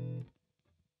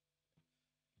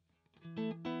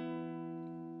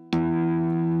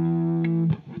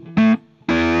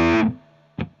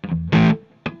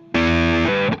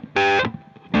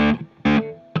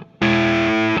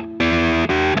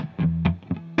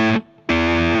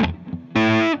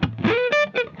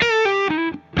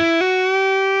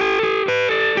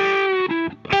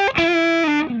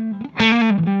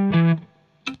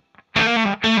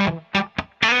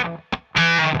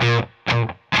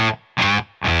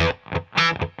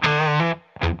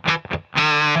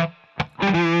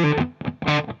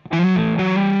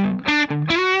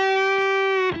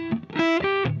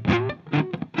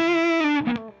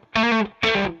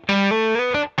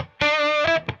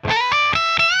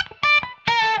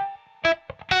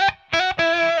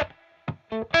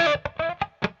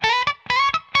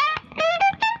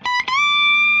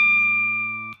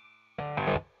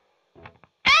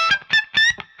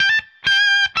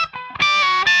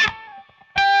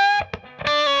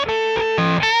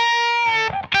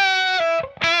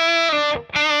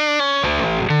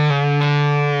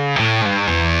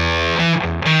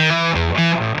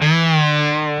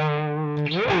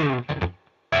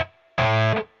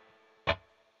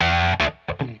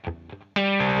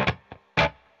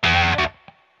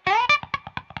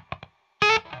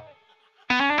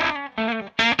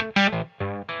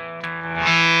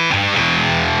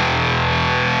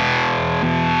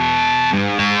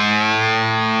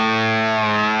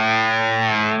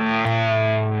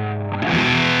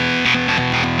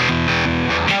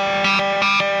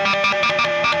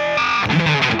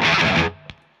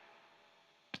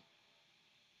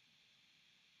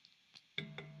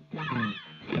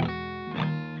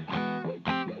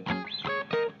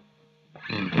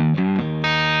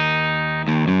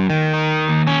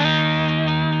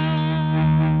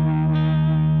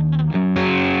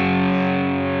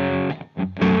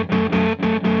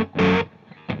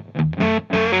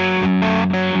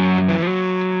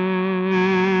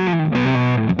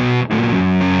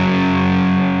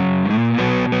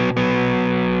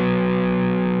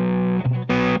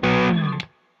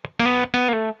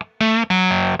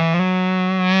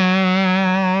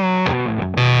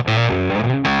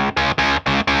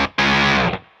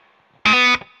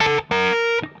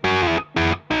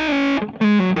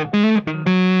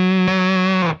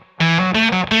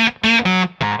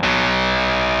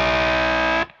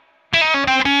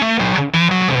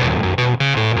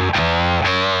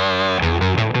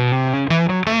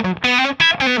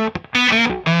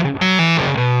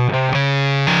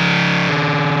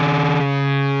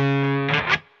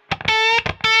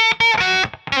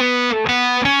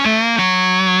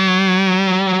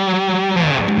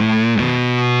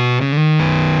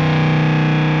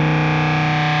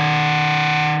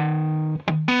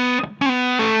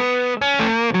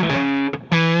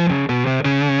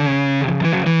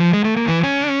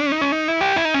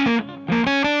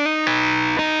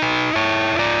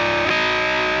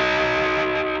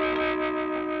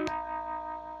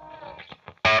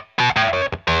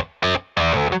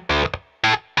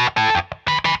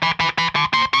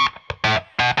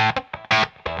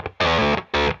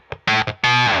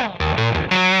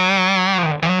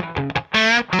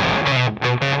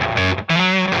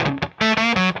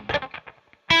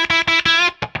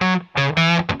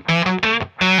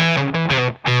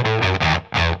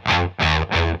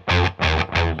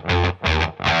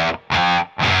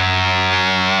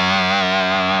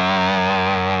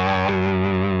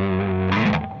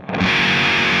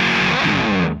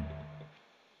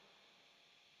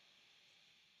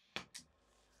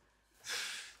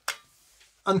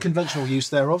 unconventional use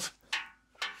thereof.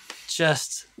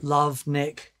 Just love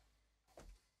Nick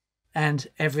and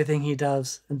everything he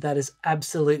does, and that is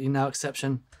absolutely no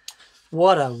exception.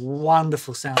 What a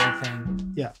wonderful sounding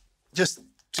thing. Yeah, just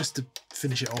to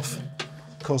finish it off,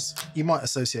 because you might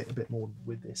associate a bit more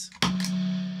with this.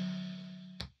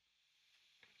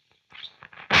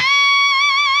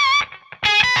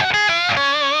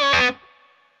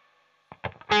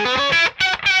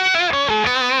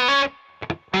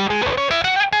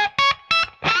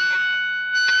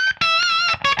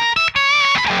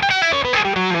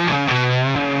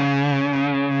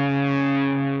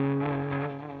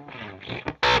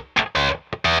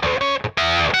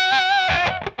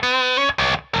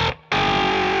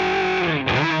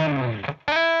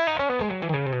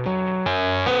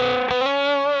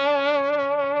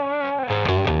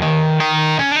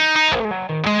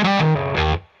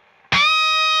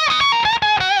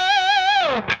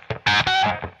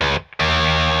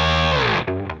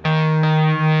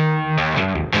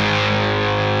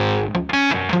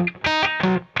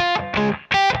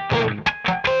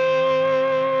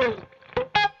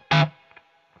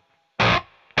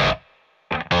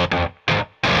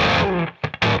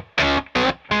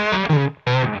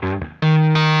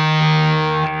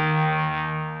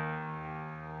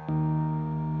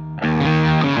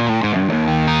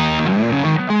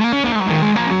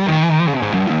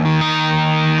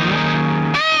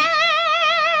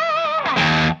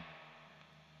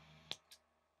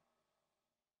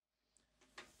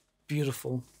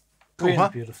 Beautiful. Cool, Really huh?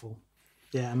 beautiful.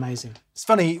 Yeah, amazing. It's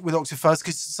funny with Octave Fuzz,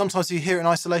 because sometimes you hear it in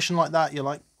isolation like that, you're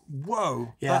like,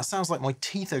 whoa, Yeah. that sounds like my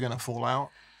teeth are going to fall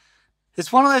out.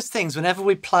 It's one of those things whenever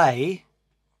we play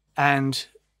and,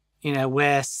 you know,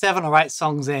 we're 7 or 8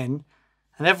 songs in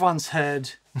and everyone's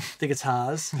heard the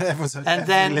guitars. Everyone's heard And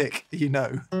every then- lick, you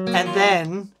know. And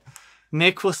then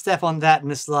Nick will step on that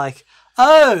and it's like,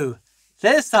 oh,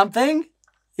 there's something.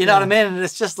 You know what I mean? And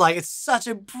it's just like, it's such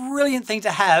a brilliant thing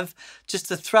to have, just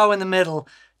to throw in the middle,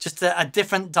 just a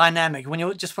different dynamic. When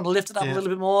you just want to lift it up a little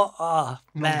bit more, oh,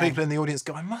 And man. the people in the audience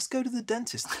go, I must go to the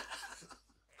dentist.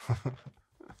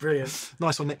 Brilliant.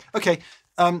 Nice one, Nick. Okay.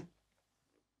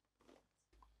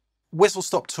 Whistle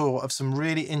Stop tour of some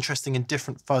really interesting and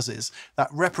different fuzzes that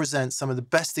represent some of the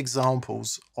best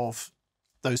examples of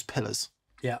those pillars.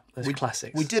 Yeah, those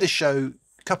classics. We did a show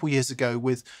a couple years ago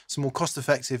with some more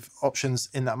cost-effective options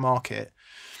in that market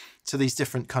to these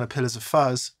different kind of pillars of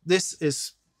fuzz. This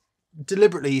is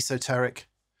deliberately esoteric,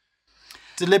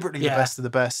 deliberately the best of the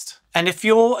best. And if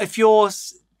you're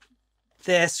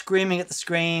there screaming at the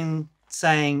screen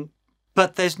saying,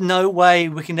 but there's no way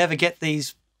we can ever get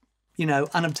these, you know,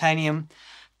 unobtanium,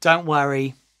 don't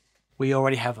worry, we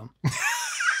already have them.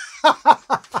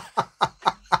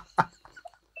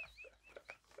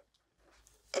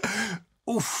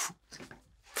 Oof.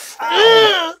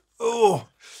 Oh.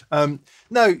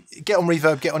 No, get on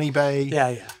Reverb, get on eBay.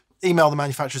 Yeah. Email the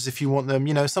manufacturers if you want them.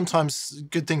 You know, sometimes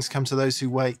good things come to those who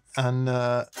wait. And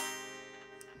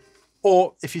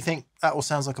or if you think that all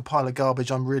sounds like a pile of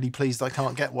garbage, I'm really pleased I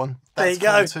can't get one. That's there you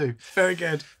go. fine too. Very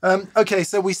good. Okay,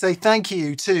 so we say thank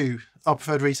you to our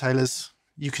preferred retailers.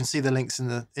 You can see the links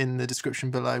in the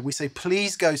description below. We say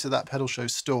please go to that Pedal Show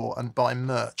store and buy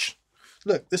merch.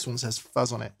 Look, this one says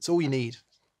Fuzz on it. It's all you need.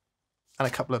 And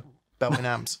a couple of built-in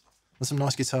amps and some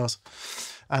nice guitars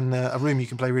and a room you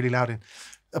can play really loud in.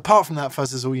 Apart from that,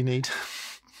 Fuzz is all you need.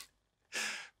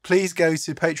 Please go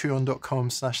to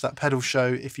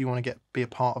patreon.com/thatpedalshow if you want to be a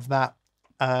part of that.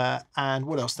 And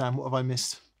what else, Dan? What have I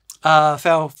missed? For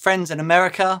our friends in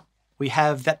America, we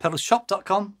have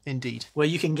thatpedalshop.com. Indeed. Where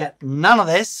you can get none of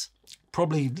this.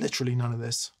 Probably literally none of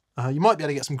this. You might be able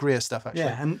to get some Greer stuff, actually.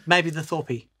 Yeah, and maybe the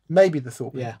Thorpe. Maybe the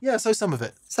Thorpe. Yeah. Yeah, so some of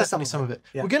it. So Definitely some of it.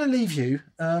 Yeah. We're going to leave you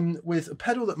with a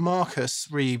pedal that Marcus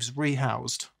Reeves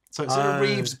rehoused. So it's in a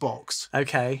Reeves box.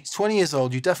 Okay. It's 20 years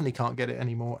old. You definitely can't get it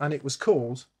anymore. And it was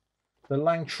called the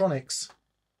Langtronics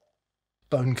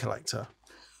Bone Collector.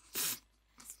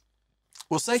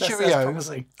 We'll say cheerio.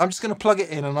 Promising. I'm just going to plug it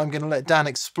in and I'm going to let Dan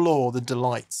explore the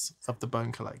delights of the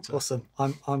Bone Collector. Awesome.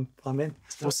 I'm in.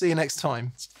 We'll see you next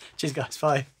time. Cheers, guys.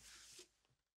 Bye.